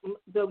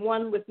the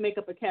one with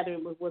Makeup Academy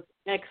was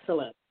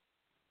excellent.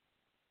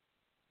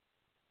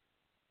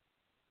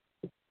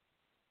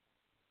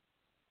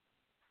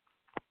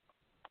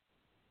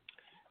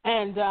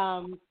 And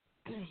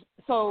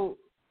so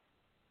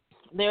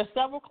there are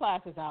several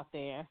classes out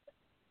there,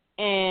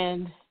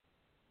 and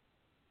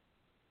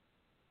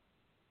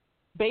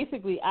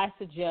basically I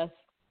suggest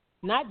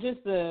not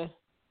just the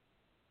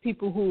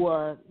people who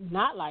are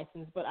not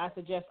licensed, but I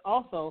suggest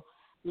also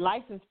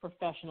licensed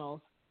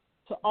professionals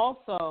to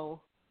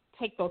also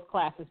take those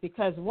classes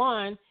because,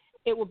 one,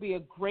 it will be a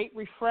great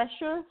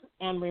refresher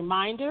and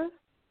reminder.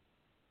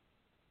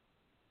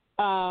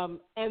 And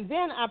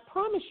then I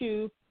promise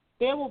you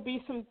there will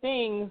be some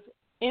things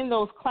in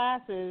those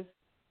classes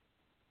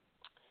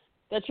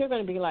that you're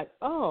going to be like,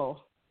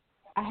 oh,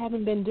 I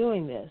haven't been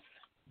doing this.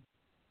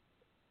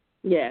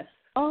 Yes.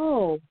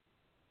 Oh,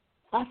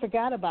 I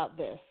forgot about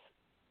this.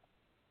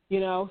 You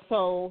know,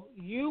 so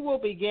you will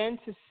begin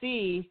to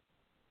see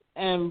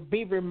and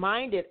be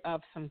reminded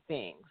of some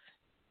things.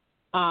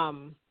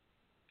 And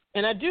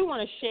I do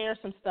want to share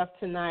some stuff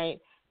tonight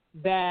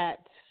that,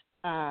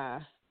 I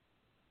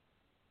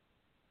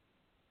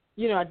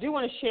do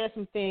want to share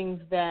some things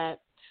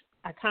that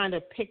I kind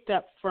of picked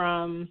up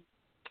from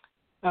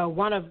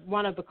one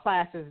of the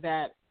classes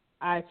that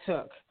I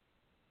took.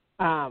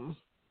 And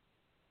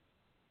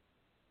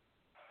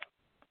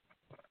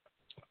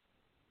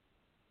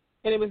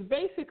it was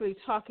basically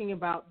talking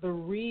about the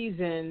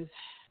reasons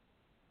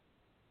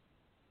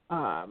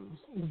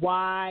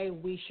why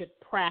we should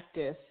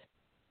practice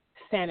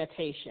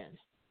sanitation.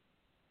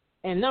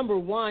 And number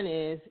one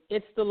is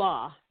it's the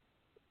law,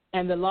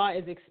 and the law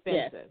is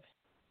expensive. Yes.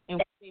 And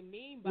what they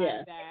mean by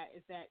that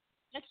is that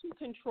infection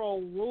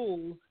control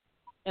rules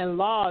and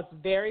laws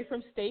vary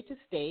from state to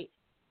state,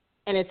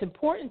 and it's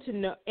important to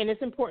know. And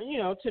it's important,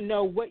 to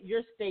know what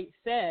your state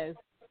says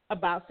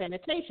about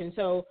sanitation.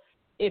 So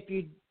if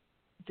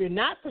you're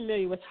not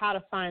familiar with how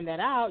to find that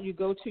out, you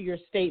go to your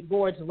state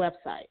board's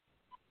website.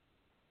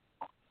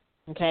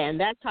 Okay, and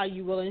that's how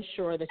you will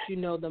ensure that you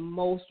know the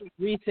most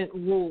recent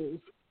rules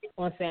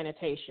on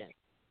sanitation.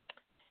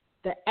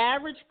 The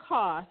average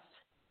cost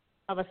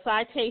of a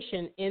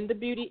citation in the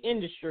beauty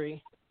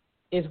industry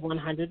is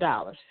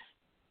 $100.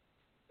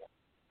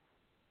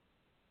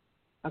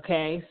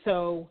 Okay,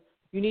 so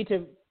you need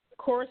to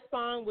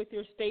correspond with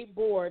your state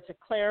board to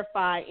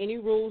clarify any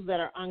rules that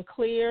are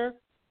unclear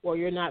or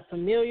you're not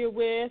familiar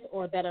with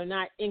or that are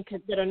not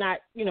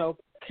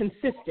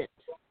consistent.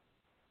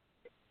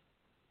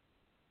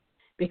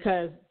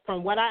 Because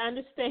from what I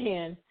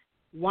understand,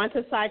 once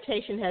a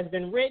citation has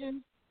been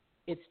written,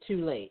 it's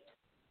too late.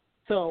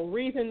 So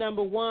reason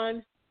number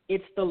one,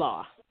 it's the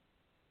law.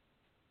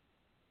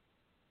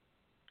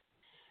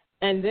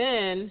 And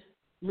then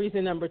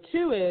reason number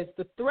two is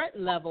the threat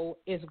level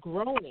is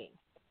growing.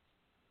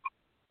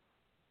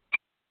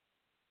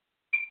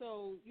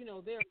 So,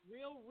 there are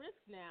real risks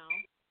now,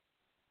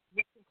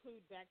 which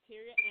include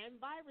bacteria and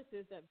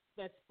viruses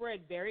that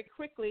spread very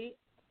quickly,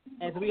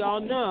 as we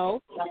all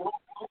know,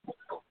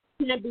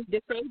 can be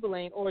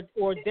disabling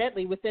or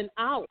deadly within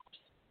hours.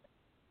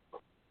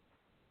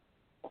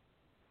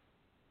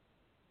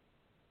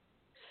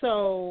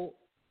 So,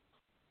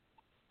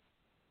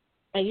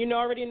 and you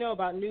already know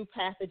about new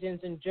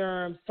pathogens and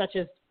germs, such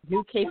as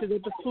new cases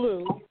of the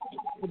flu,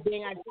 are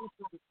being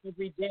identified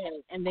every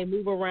day, and they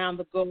move around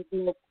the globe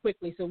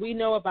quickly. So we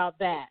know about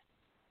that.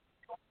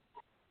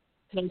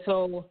 And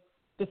so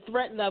the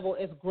threat level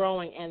is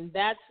growing, and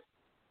that's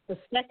the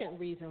second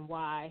reason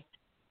why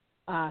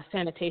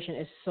sanitation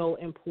is so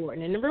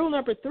important. And the rule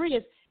number three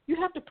is you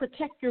have to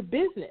protect your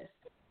business.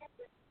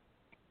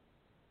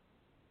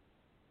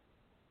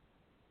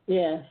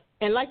 Yeah.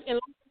 And like I'm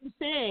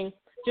saying,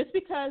 just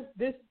because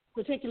this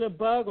particular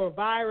bug or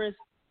virus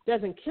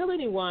doesn't kill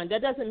anyone,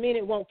 that doesn't mean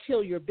it won't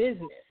kill your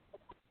business.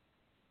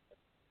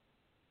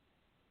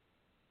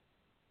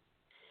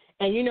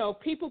 And,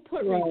 people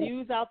put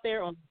reviews out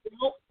there on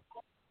Yelp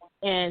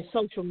and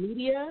social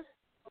media,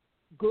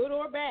 good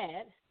or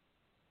bad,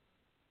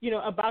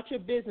 about your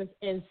business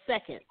in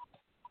seconds.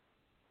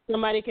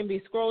 Somebody can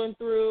be scrolling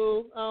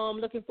through,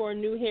 looking for a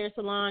new hair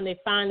salon. They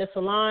find a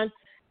salon.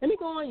 Let me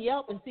go on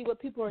Yelp and see what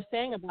people are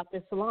saying about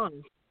this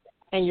salon.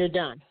 And you're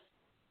done.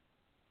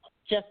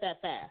 Just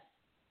that fast.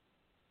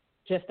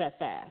 Just that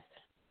fast.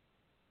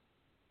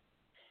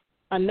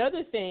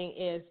 Another thing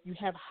is you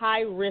have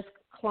high-risk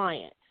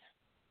clients.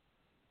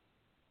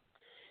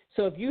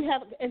 So if you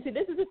have, and see,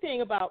 this is the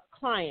thing about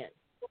clients.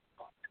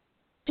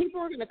 People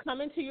are going to come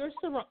into your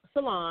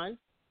salon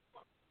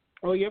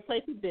or your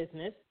place of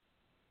business,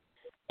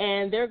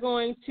 and they're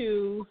going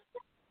to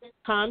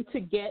come to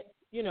get,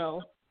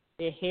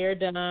 their hair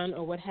done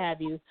or what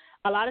have you.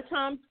 A lot of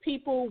times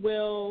people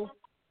will,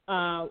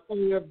 on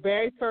their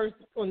very first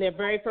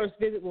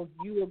visit,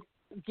 you will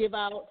give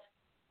out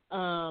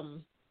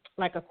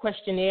like a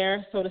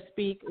questionnaire, so to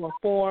speak, or a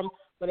form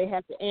where they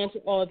have to answer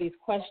all of these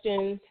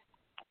questions.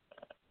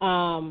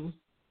 But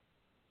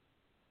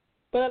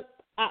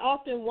I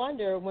often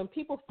wonder when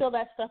people fill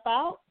that stuff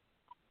out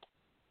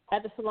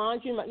at the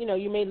salons,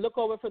 you may look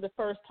over for the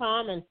first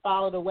time and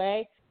file it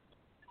away.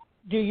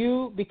 Do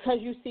you, because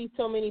you see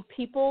so many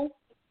people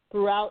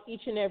throughout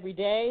each and every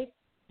day,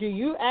 do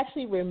you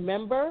actually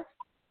remember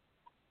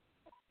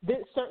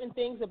certain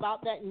things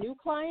about that new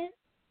client?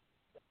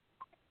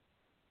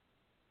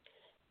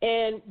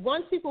 And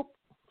once people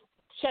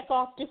check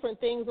off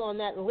different things on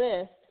that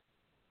list,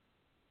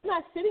 they're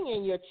not sitting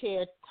in your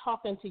chair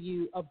talking to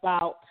you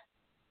about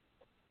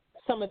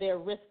some of their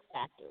risk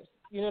factors.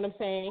 You know what I'm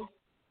saying?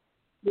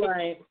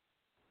 Right.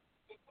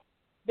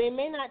 They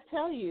may not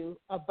tell you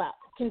about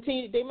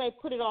they may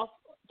put it off,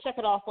 check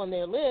it off on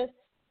their list,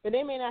 but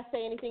they may not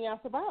say anything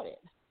else about it.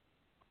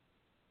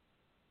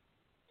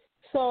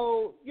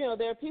 So,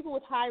 there are people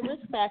with high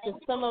risk factors,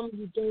 some of them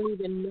you don't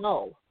even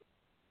know.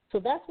 So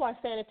that's why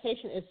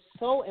sanitation is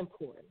so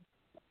important.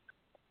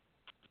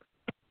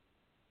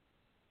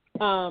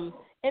 And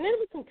then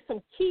with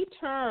some key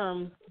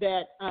terms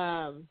that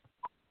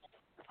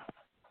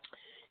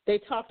they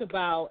talked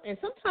about, and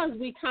sometimes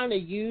we kind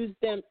of use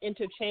them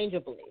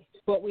interchangeably,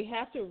 but we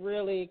have to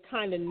really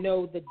kind of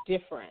know the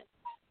difference.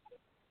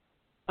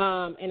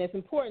 And it's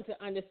important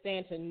to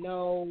understand, to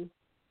know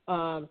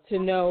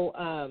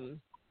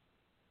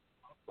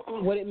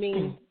what it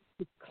means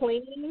to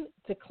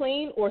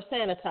clean or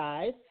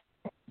sanitize,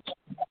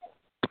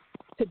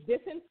 to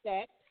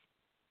disinfect,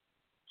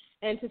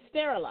 and to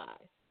sterilize.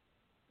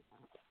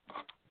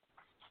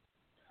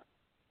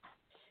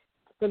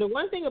 So the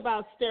one thing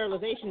about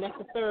sterilization, that's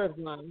the third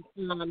one.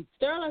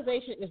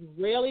 Sterilization is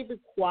rarely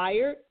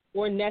required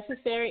or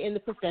necessary in the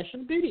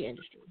professional beauty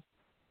industry.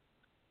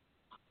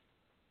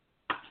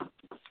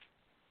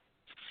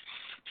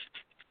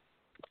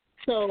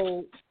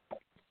 So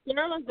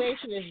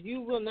sterilization is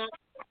you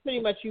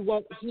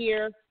won't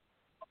hear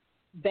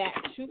that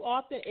too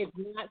often. It's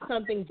not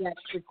something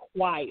that's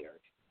required.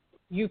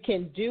 You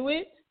can do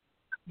it,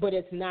 but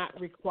it's not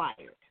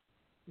required.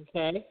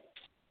 Okay?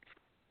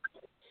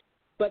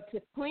 But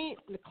the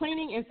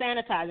cleaning and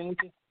sanitizing,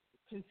 which is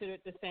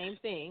considered the same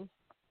thing,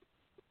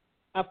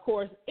 of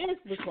course, is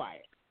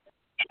required.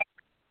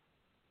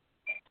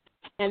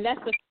 And that's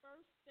the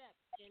first step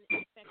in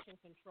infection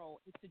control,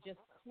 is to just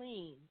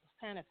clean,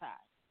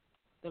 sanitize.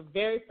 The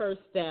very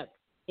first step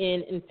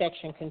in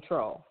infection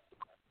control.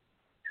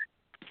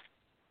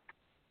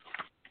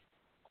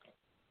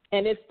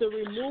 And it's the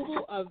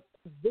removal of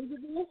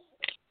visible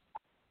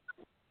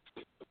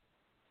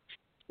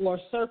or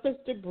surface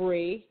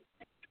debris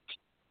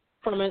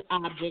from an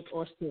object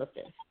or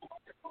surface.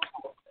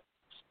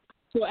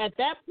 So at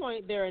that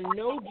point, there are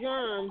no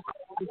germs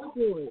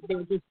destroyed.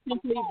 They're just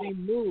simply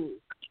removed,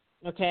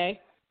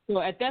 okay?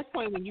 So at that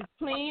point, when you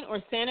clean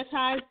or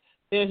sanitize,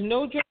 there's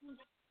no germs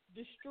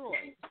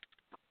destroyed.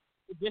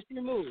 They're just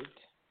removed.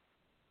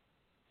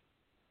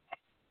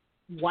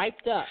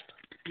 Wiped up,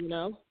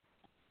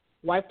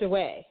 wiped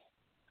away.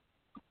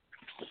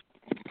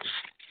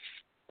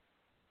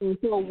 And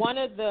so one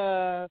of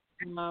the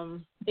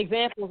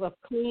examples of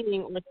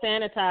cleaning or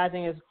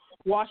sanitizing is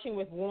washing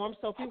with warm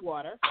soapy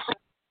water.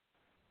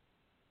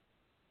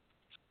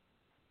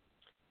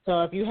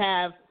 So if you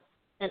have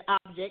an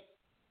object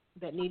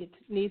that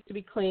needs to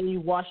be cleaned, you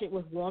wash it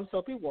with warm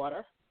soapy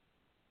water.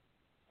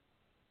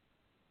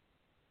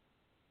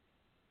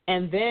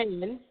 And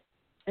then,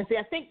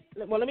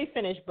 let me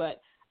finish,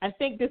 but I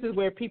think this is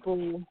where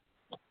people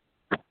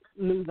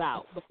lose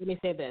out. But let me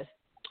say this.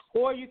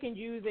 Or you can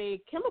use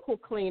a chemical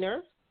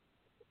cleaner.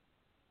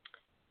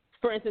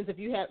 For instance, if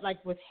you have,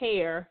 like with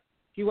hair,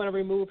 if you want to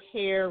remove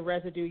hair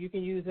residue, you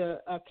can use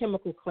a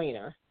chemical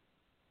cleaner.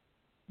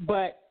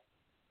 But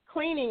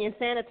cleaning and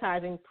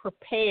sanitizing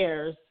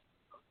prepares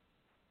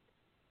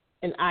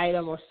an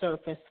item or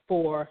surface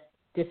for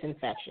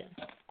disinfection.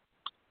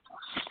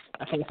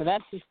 Okay, so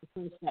that's just the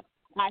first step.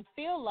 I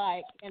feel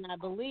like, and I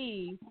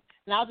believe,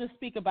 and I'll just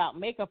speak about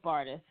makeup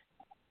artists,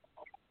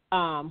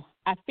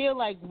 I feel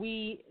like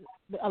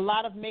a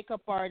lot of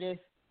makeup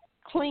artists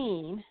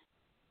clean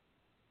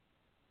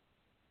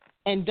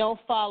and don't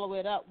follow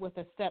it up with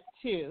a step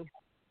 2,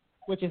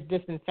 which is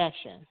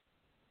disinfection.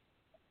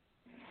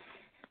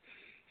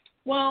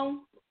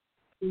 Well,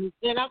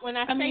 when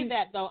I say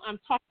that, though, I'm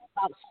talking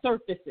about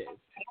surfaces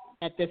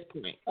at this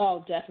point.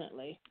 Oh,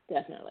 definitely.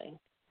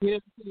 You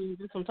know,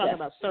 I'm talking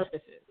about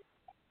surfaces.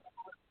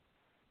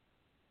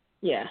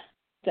 Yeah,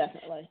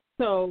 definitely.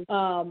 So,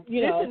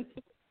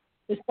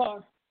 as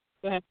far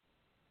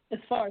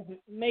as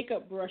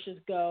makeup brushes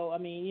go, I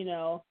mean,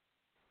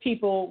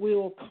 people, we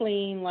will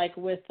clean like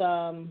with,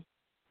 you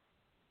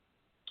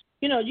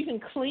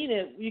can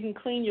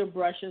clean your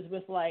brushes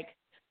with like,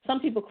 some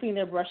people clean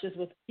their brushes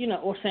with,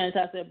 or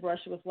sanitize their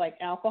brush with like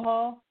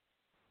alcohol,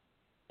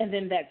 and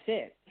then that's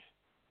it.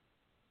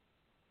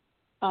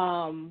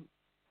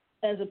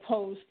 As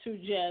opposed to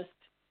just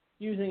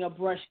using a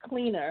brush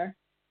cleaner.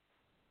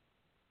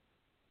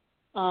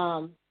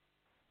 But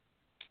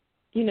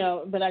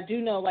I do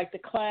know like the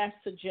class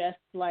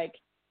suggests like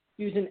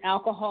using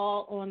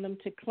alcohol on them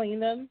to clean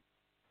them.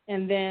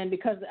 And then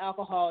because the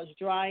alcohol is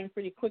drying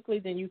pretty quickly,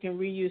 then you can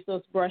reuse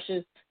those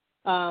brushes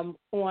on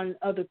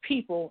other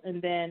people.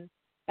 And then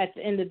at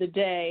the end of the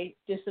day,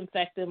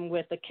 disinfect them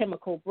with a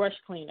chemical brush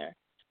cleaner.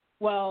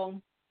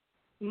 Well,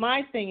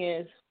 my thing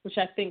is, which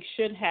I think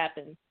should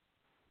happen,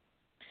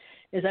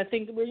 is I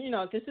think,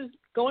 this is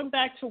going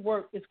back to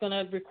work is going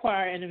to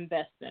require an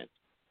investment.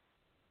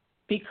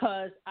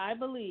 Because I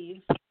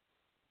believe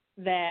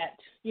that,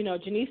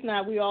 Janice and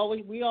I, we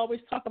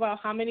always talk about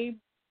how many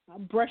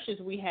brushes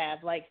we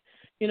have, like,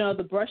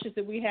 the brushes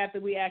that we have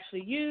that we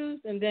actually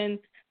use, and then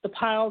the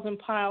piles and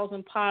piles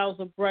and piles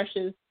of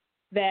brushes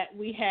that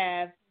we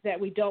have that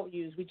we don't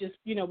use. We just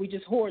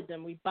hoard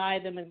them. We buy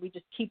them and we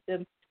just keep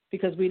them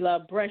because we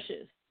love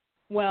brushes.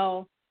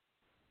 Well,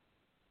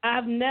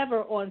 I've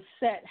never on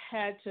set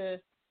had to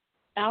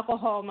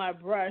alcohol my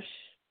brush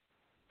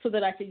so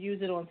that I could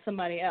use it on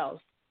somebody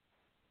else.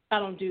 I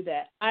don't do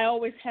that. I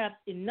always have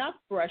enough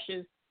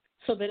brushes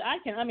so that I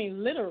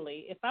can,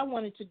 literally, if I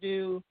wanted to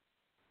do,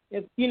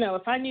 if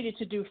I needed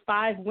to do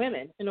 5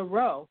 women in a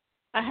row,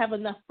 I have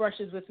enough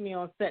brushes with me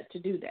on set to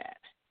do that.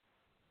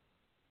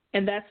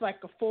 And that's like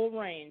a full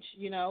range,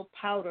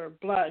 powder,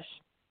 blush,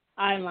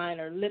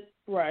 eyeliner, lip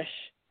brush,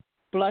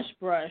 blush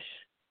brush,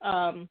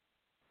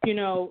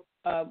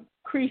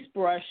 crease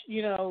brush,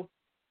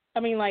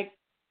 like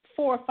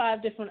 4 or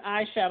 5 different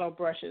eyeshadow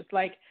brushes.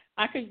 Like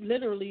I could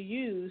literally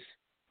use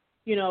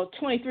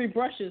 23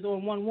 brushes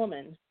on one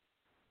woman,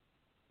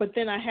 but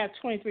then I have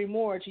 23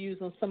 more to use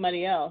on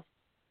somebody else,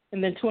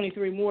 and then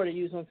 23 more to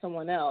use on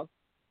someone else,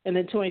 and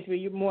then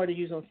 23 more to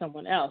use on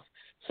someone else.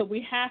 So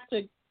we have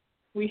to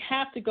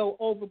go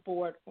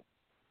overboard,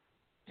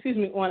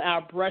 on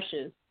our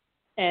brushes,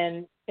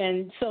 and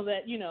so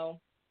that,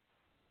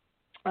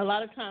 a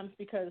lot of times,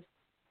 because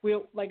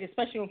we'll, like,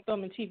 especially on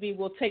film and TV,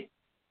 we'll take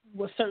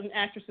with certain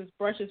actresses'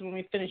 brushes when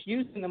we finish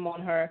using them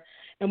on her,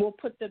 and we'll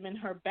put them in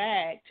her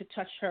bag to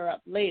touch her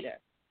up later.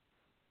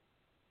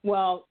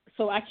 Well,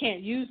 so I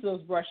can't use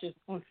those brushes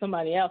on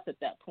somebody else at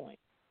that point.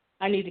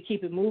 I need to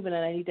keep it moving,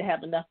 and I need to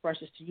have enough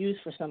brushes to use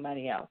for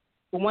somebody else.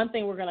 But one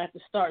thing we're going to have to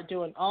start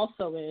doing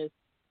also is,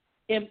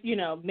 if,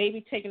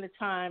 maybe taking the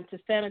time to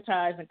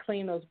sanitize and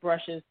clean those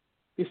brushes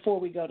before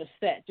we go to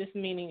set, just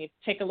meaning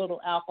take a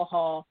little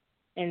alcohol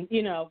and,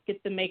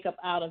 get the makeup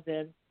out of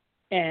them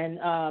and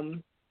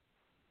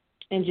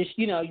just,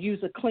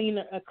 use a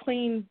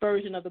clean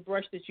version of the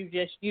brush that you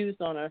just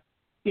used on her,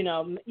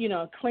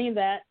 clean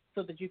that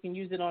so that you can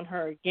use it on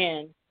her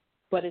again.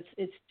 But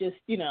it's just,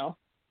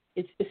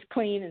 it's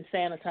clean and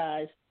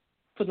sanitized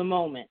for the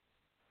moment.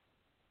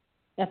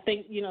 I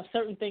think,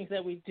 certain things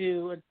that we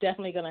do are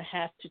definitely going to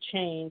have to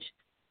change.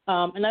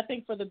 And I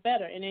think for the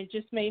better. And it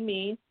just may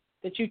mean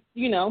that you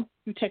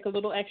take a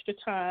little extra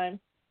time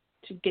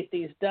to get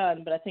these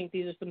done. But I think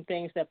these are some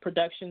things that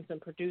productions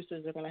and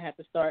producers are going to have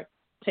to start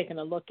taking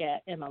a look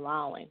at and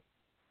allowing.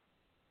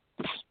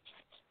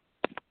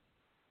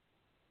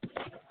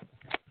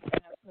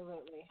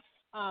 Absolutely.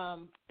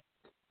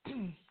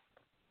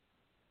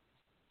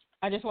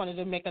 I just wanted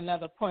to make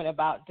another point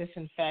about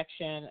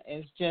disinfection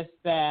is just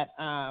that,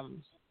 as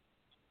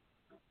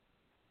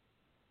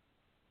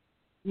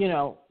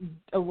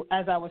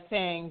I was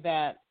saying,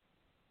 that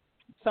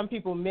some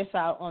people miss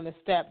out on the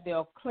step.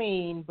 They'll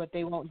clean, but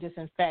they won't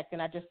disinfect.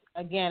 And I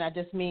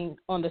just mean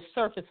on the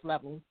surface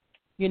level,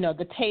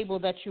 the table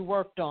that you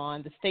worked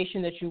on, the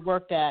station that you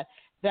worked at,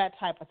 that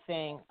type of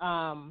thing.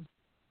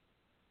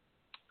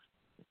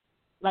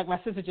 Like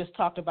my sister just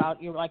talked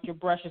about, your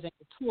brushes and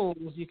your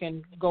tools, you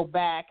can go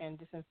back and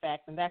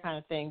disinfect and that kind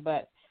of thing.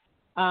 But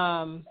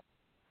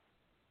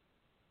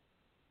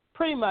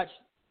pretty much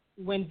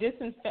when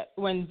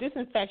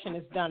disinfection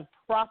is done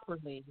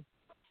properly,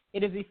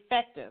 it is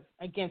effective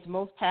against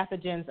most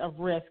pathogens of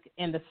risk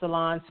in the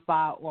salon,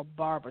 spa, or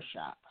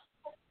barbershop.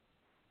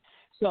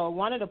 So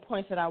one of the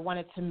points that I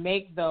wanted to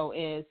make, though,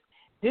 is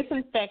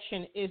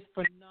disinfection is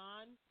for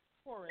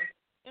non-porous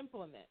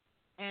implements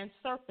and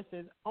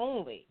surfaces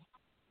only.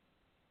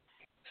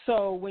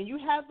 So when you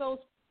have those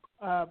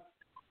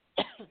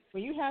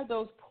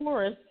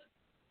porous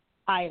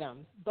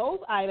items, those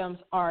items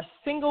are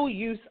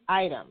single-use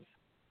items,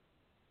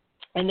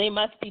 and they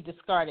must be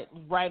discarded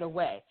right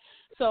away.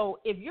 So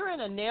if you're in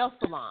a nail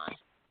salon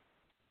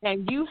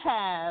and you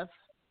have,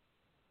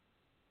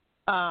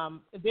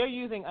 they're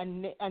using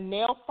a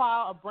nail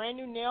file, a brand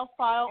new nail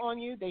file on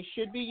you, they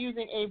should be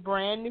using a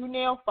brand new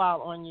nail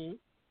file on you.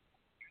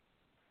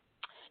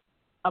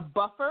 A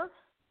buffer,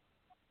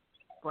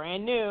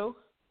 brand new.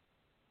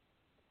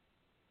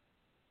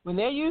 When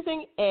they're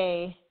using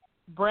a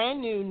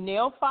brand new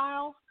nail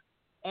file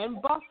and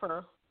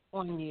buffer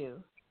on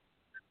you,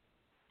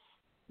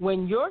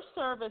 when your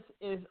service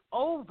is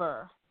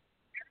over,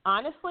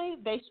 honestly,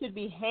 they should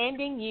be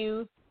handing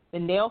you the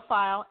nail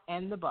file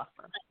and the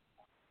buffer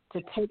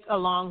to take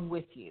along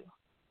with you,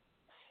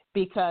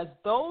 because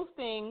those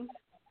things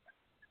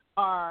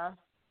are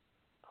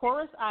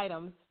porous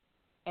items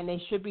and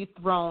they should be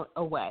thrown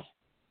away.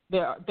 They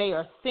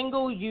are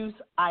single-use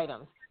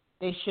items.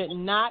 They should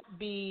not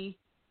be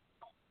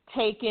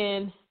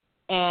taken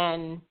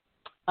and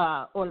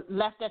or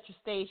left at your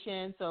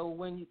station. So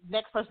when the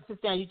next person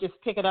sits down, you just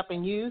pick it up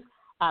and use.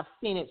 I've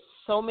seen it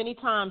so many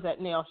times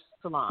at nail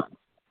salons.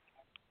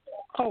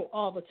 Oh,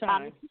 all the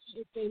time.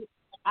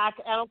 I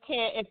don't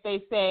care if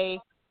they say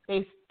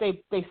they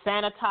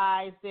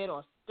sanitized it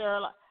or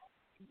sterilized.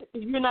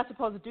 You're not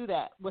supposed to do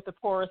that with a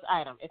porous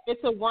item. If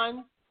it's a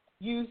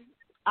one-use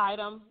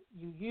item,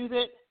 you use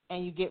it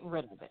and you get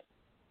rid of it.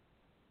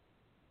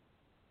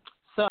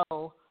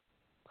 So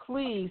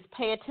please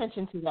pay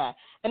attention to that.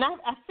 And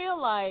I feel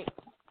like,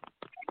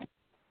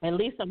 at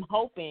least I'm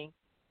hoping,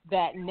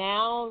 that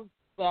now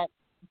that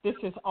this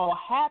has all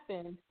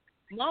happened,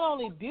 not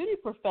only beauty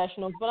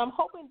professionals, but I'm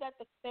hoping that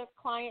the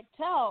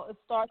clientele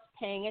starts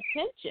paying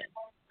attention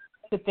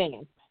to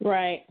things.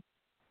 Right.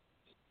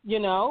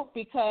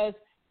 Because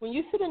when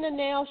you sit in a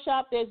nail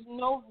shop, there's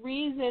no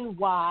reason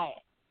why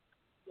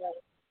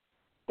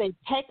they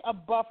take a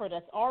buffer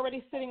that's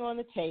already sitting on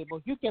the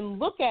table. You can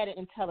look at it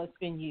and tell it's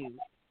been used.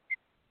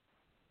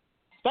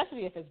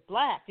 Especially if it's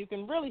black, you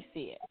can really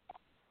see it,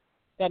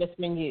 that it's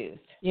been used.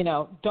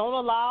 Don't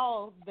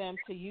allow them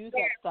to use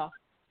that stuff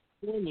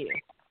on you.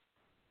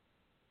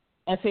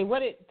 And see,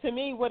 what it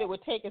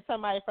would take is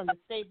somebody from the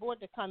state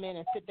board to come in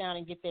and sit down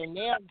and get their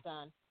nails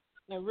done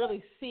and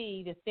really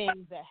see the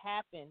things that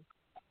happen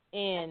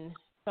in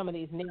some of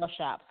these nail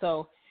shops.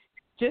 So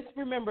just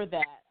remember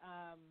that.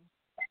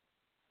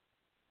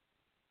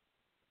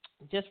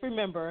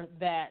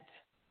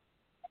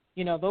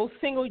 Those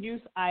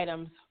single-use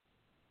items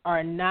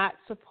are not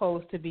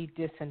supposed to be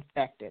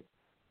disinfected.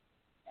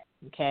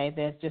 Okay?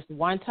 There's just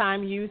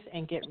one-time use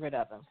and get rid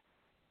of them.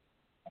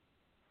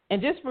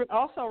 And just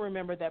also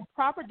remember that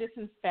proper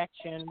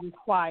disinfection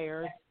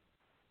requires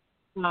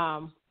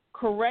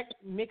correct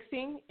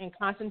mixing and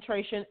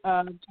concentration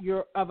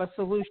of a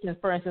solution,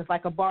 for instance,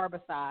 like a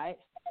barbicide,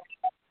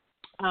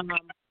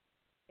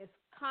 it's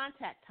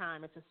contact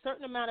time. It's a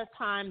certain amount of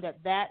time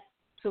that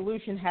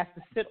solution has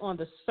to sit on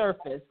the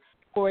surface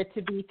for it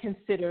to be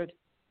considered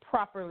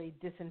properly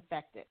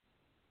disinfected.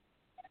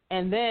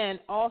 And then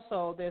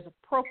also there's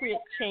appropriate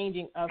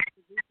changing of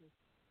solutions.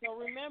 So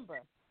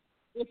remember,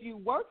 if you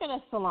work in a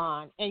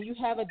salon and you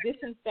have a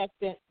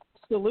disinfectant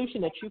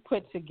solution that you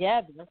put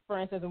together, for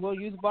instance, and we'll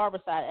use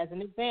Barbicide as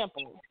an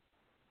example,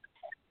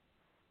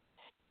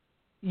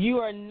 you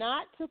are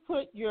not to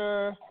put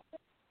your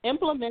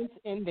implements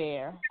in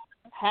there,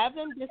 have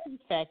them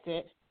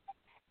disinfected,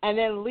 and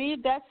then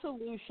leave that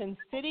solution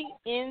sitting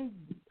in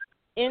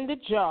the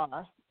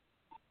jar,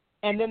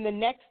 and then the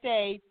next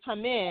day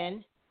come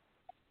in,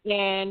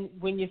 and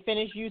when you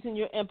finish using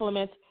your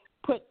implements,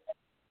 put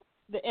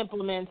the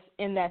implements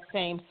in that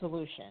same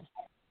solution.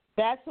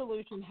 That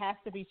solution has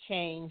to be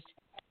changed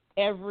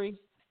every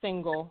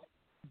single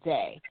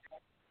day.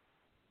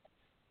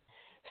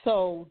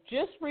 So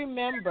just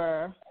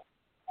remember,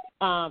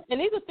 and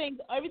these are things,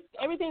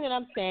 everything that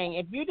I'm saying,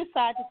 if you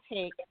decide to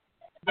take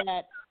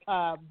that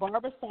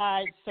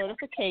Barbicide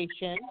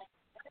certification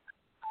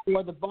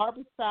or the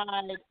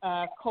Barbicide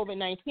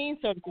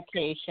COVID-19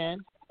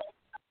 certification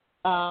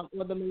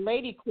or the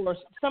Milady course,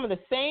 some of the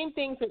same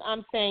things that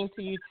I'm saying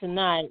to you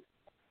tonight,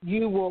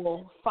 you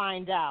will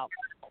find out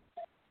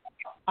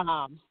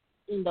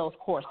in those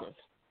courses.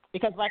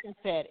 Because like I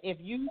said, if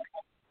you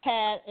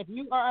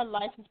are a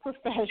licensed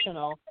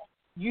professional,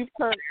 you've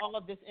heard all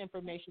of this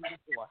information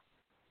before.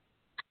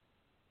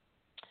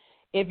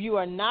 If you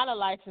are not a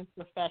licensed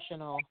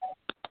professional,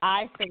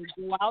 I say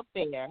go out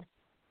there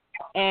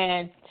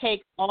and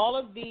take all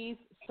of these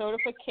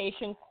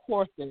certification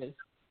courses.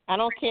 I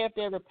don't care if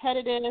they're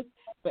repetitive,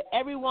 but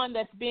everyone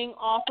that's being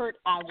offered,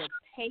 I would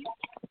take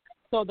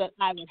so that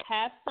I would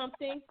have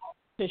something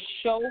to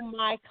show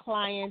my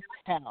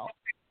clientele.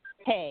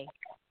 Hey,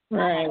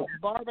 I have a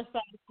Barbicide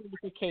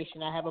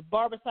certification. I have a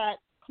Barbicide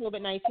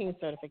COVID-19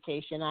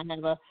 certification. I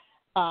have a,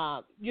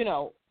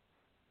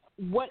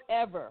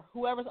 whatever.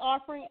 Whoever's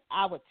offering,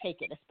 I would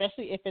take it,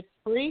 especially if it's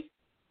free.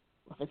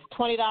 If it's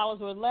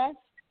 $20 or less,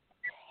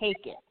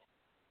 take it.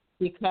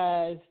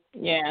 Because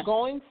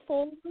going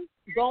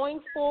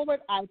forward,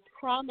 I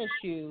promise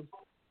you,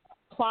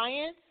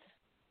 clients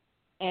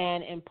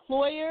and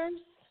employers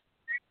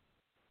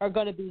are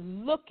going to be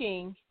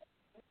looking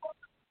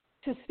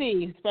to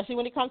see, especially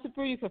when it comes to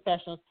beauty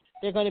professionals,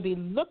 they're going to be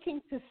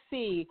looking to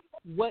see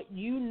what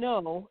you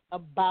know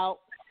about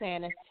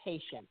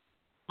sanitation.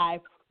 I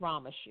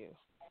promise you.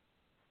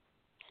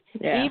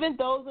 Yeah. Even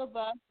those of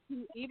us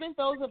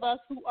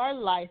who are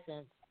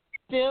licensed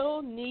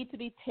still need to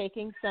be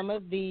taking some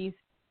of these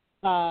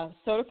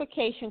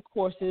certification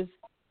courses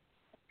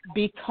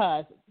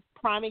because,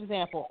 prime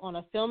example, on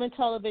a film and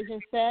television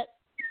set,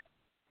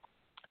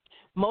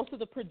 most of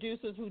the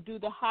producers who do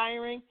the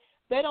hiring,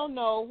 they don't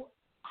know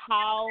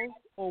how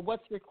or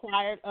what's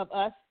required of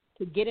us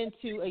to get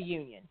into a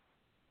union.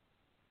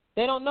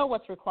 They don't know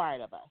what's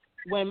required of us.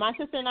 When my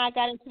sister and I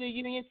got into the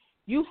union,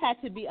 you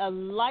had to be a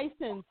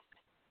licensed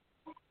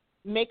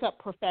makeup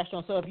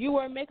professional. So if you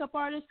were a makeup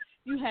artist,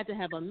 you had to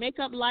have a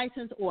makeup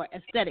license or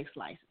aesthetics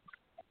license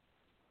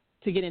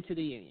to get into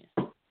the union.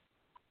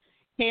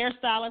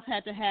 Hairstylists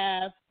had to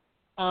have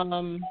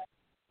a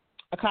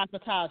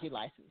cosmetology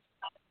license.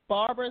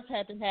 Barbers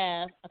had to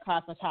have a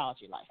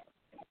cosmetology license.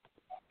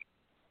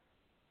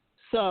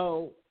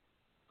 So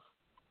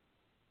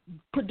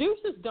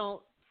producers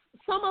don't.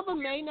 Some of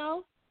them may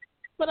know,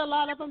 but a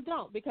lot of them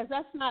don't because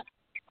that's not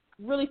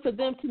really for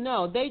them to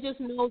know. They just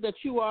know that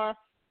you are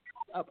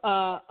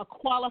a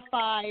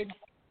qualified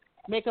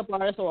makeup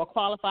artist or a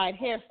qualified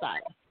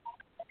hairstylist.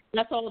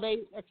 That's all they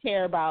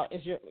care about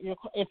is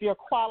if you're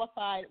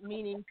qualified,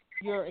 meaning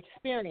your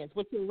experience,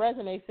 what your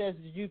resume says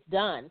you've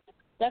done.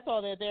 That's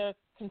all that they're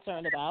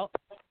concerned about.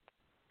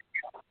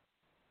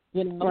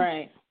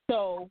 Right.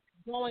 So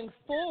going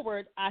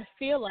forward, I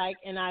feel like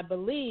and I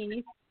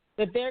believe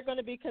that they're going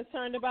to be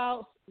concerned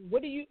about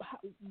what's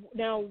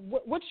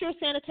your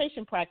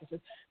sanitation practices?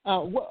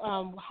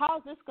 How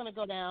is this going to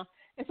go down?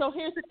 And so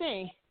here's the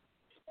thing.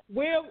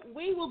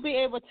 We will be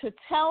able to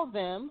tell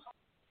them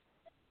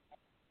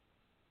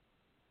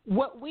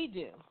what we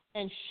do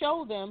and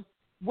show them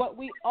what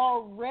we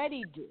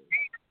already do.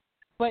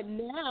 But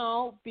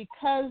now,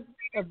 because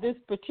of this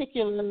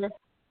particular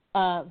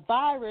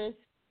virus,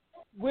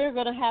 we're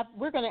going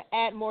to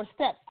add more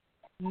steps.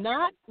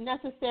 Not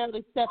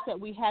necessarily steps that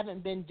we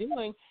haven't been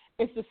doing.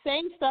 It's the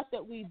same stuff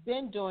that we've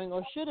been doing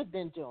or should have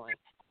been doing.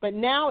 But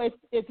now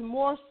it's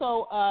more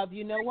so of,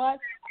 you know what,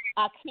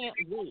 I can't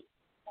wait.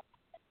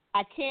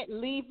 I can't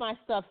leave my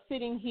stuff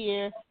sitting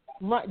here,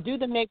 do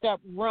the makeup,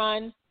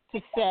 run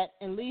to set,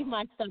 and leave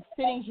my stuff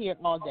sitting here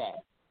all day.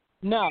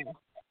 No,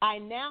 I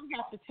now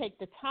have to take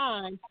the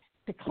time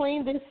to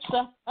clean this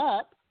stuff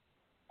up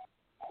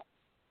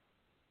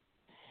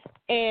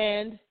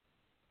and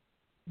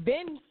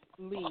then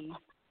leave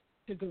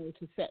to go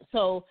to set.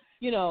 So,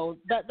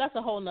 that's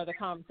a whole nother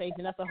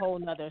conversation. That's a whole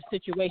nother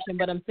situation.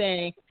 But I'm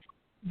saying,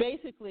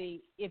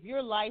 basically, if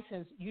you're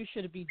licensed, you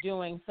should be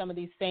doing some of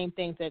these same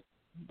things that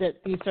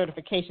that these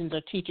certifications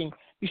are teaching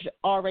you should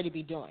already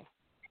be doing.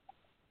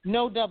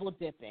 No double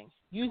dipping,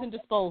 using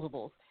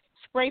disposables,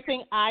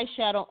 scraping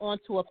eyeshadow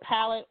onto a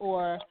palette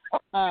or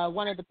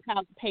one of the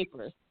palette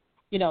papers,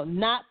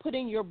 not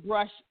putting your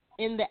brush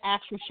in the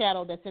actual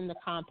shadow that's in the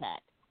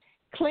compact,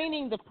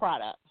 cleaning the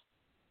product,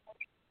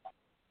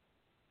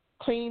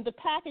 cleaning the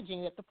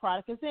packaging that the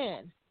product is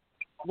in,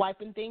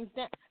 wiping things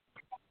down,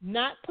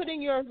 not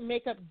putting your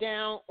makeup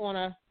down on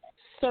a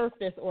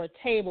surface or a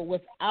table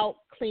without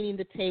cleaning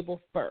the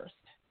table first.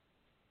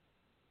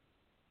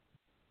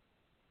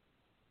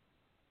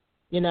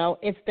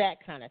 It's that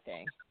kind of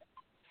thing.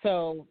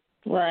 So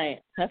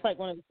right, that's like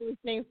one of the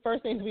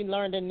first things we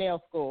learned in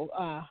nail school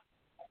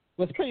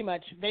was pretty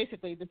much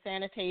basically the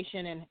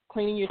sanitation and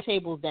cleaning your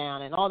tables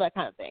down and all that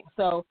kind of thing.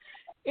 So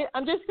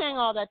I'm just saying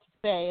all that to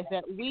say is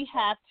that we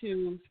have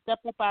to step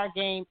up our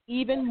game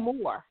even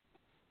more,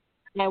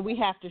 and we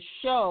have to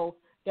show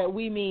that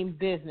we mean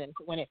business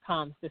when it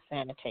comes to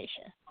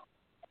sanitation.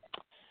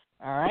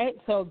 All right,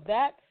 so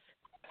that's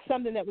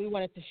something that we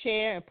wanted to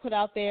share and put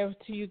out there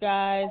to you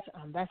guys.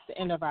 That's the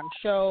end of our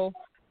show,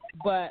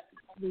 but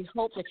we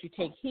hope that you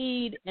take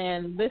heed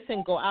and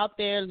listen, go out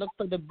there, look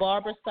for the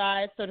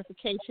Barbicide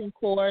certification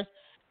course,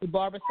 the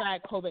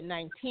Barbicide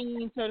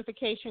COVID-19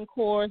 certification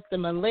course, the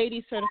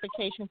Milady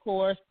certification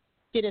course.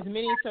 Get as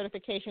many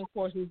certification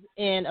courses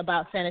in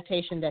about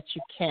sanitation that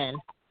you can,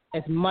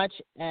 as much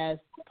as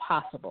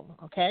possible,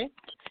 okay?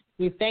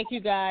 We thank you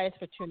guys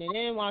for tuning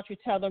in. Why don't you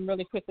tell them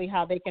really quickly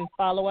how they can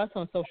follow us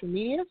on social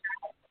media?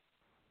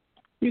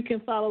 You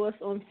can follow us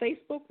on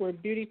Facebook. We're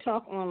Beauty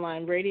Talk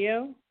Online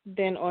Radio.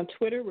 Then on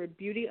Twitter, we're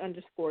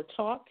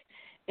Beauty_Talk.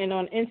 And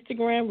on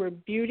Instagram, we're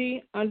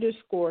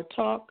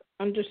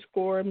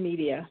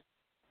Beauty_Talk_media.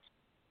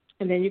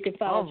 And then you can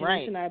follow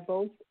Janice and I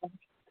both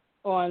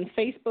on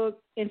Facebook,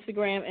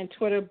 Instagram, and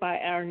Twitter by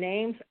our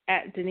names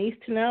at Denise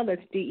Tunnell.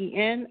 That's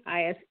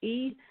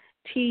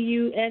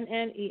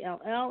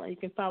DeniseTunnell. And you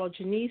can follow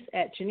Janice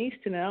at Janice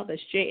Tunnell.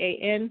 That's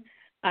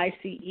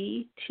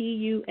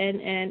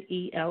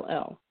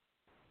JaniceTunnell.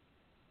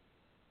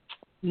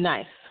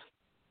 Nice.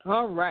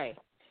 All right.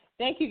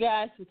 Thank you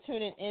guys for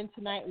tuning in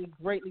tonight. We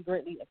greatly,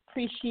 greatly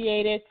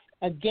appreciate it.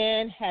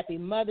 Again, happy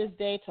Mother's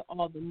Day to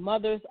all the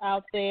mothers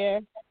out there.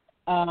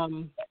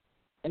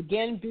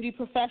 Again, beauty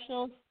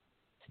professionals,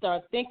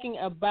 start thinking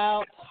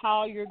about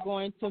how you're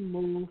going to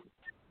move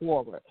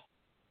forward.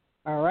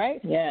 All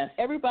right? Yes.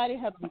 Everybody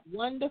have a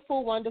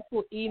wonderful,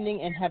 wonderful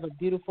evening and have a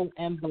beautiful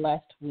and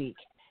blessed week.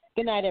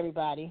 Good night,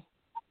 everybody.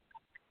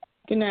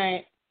 Good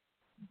night.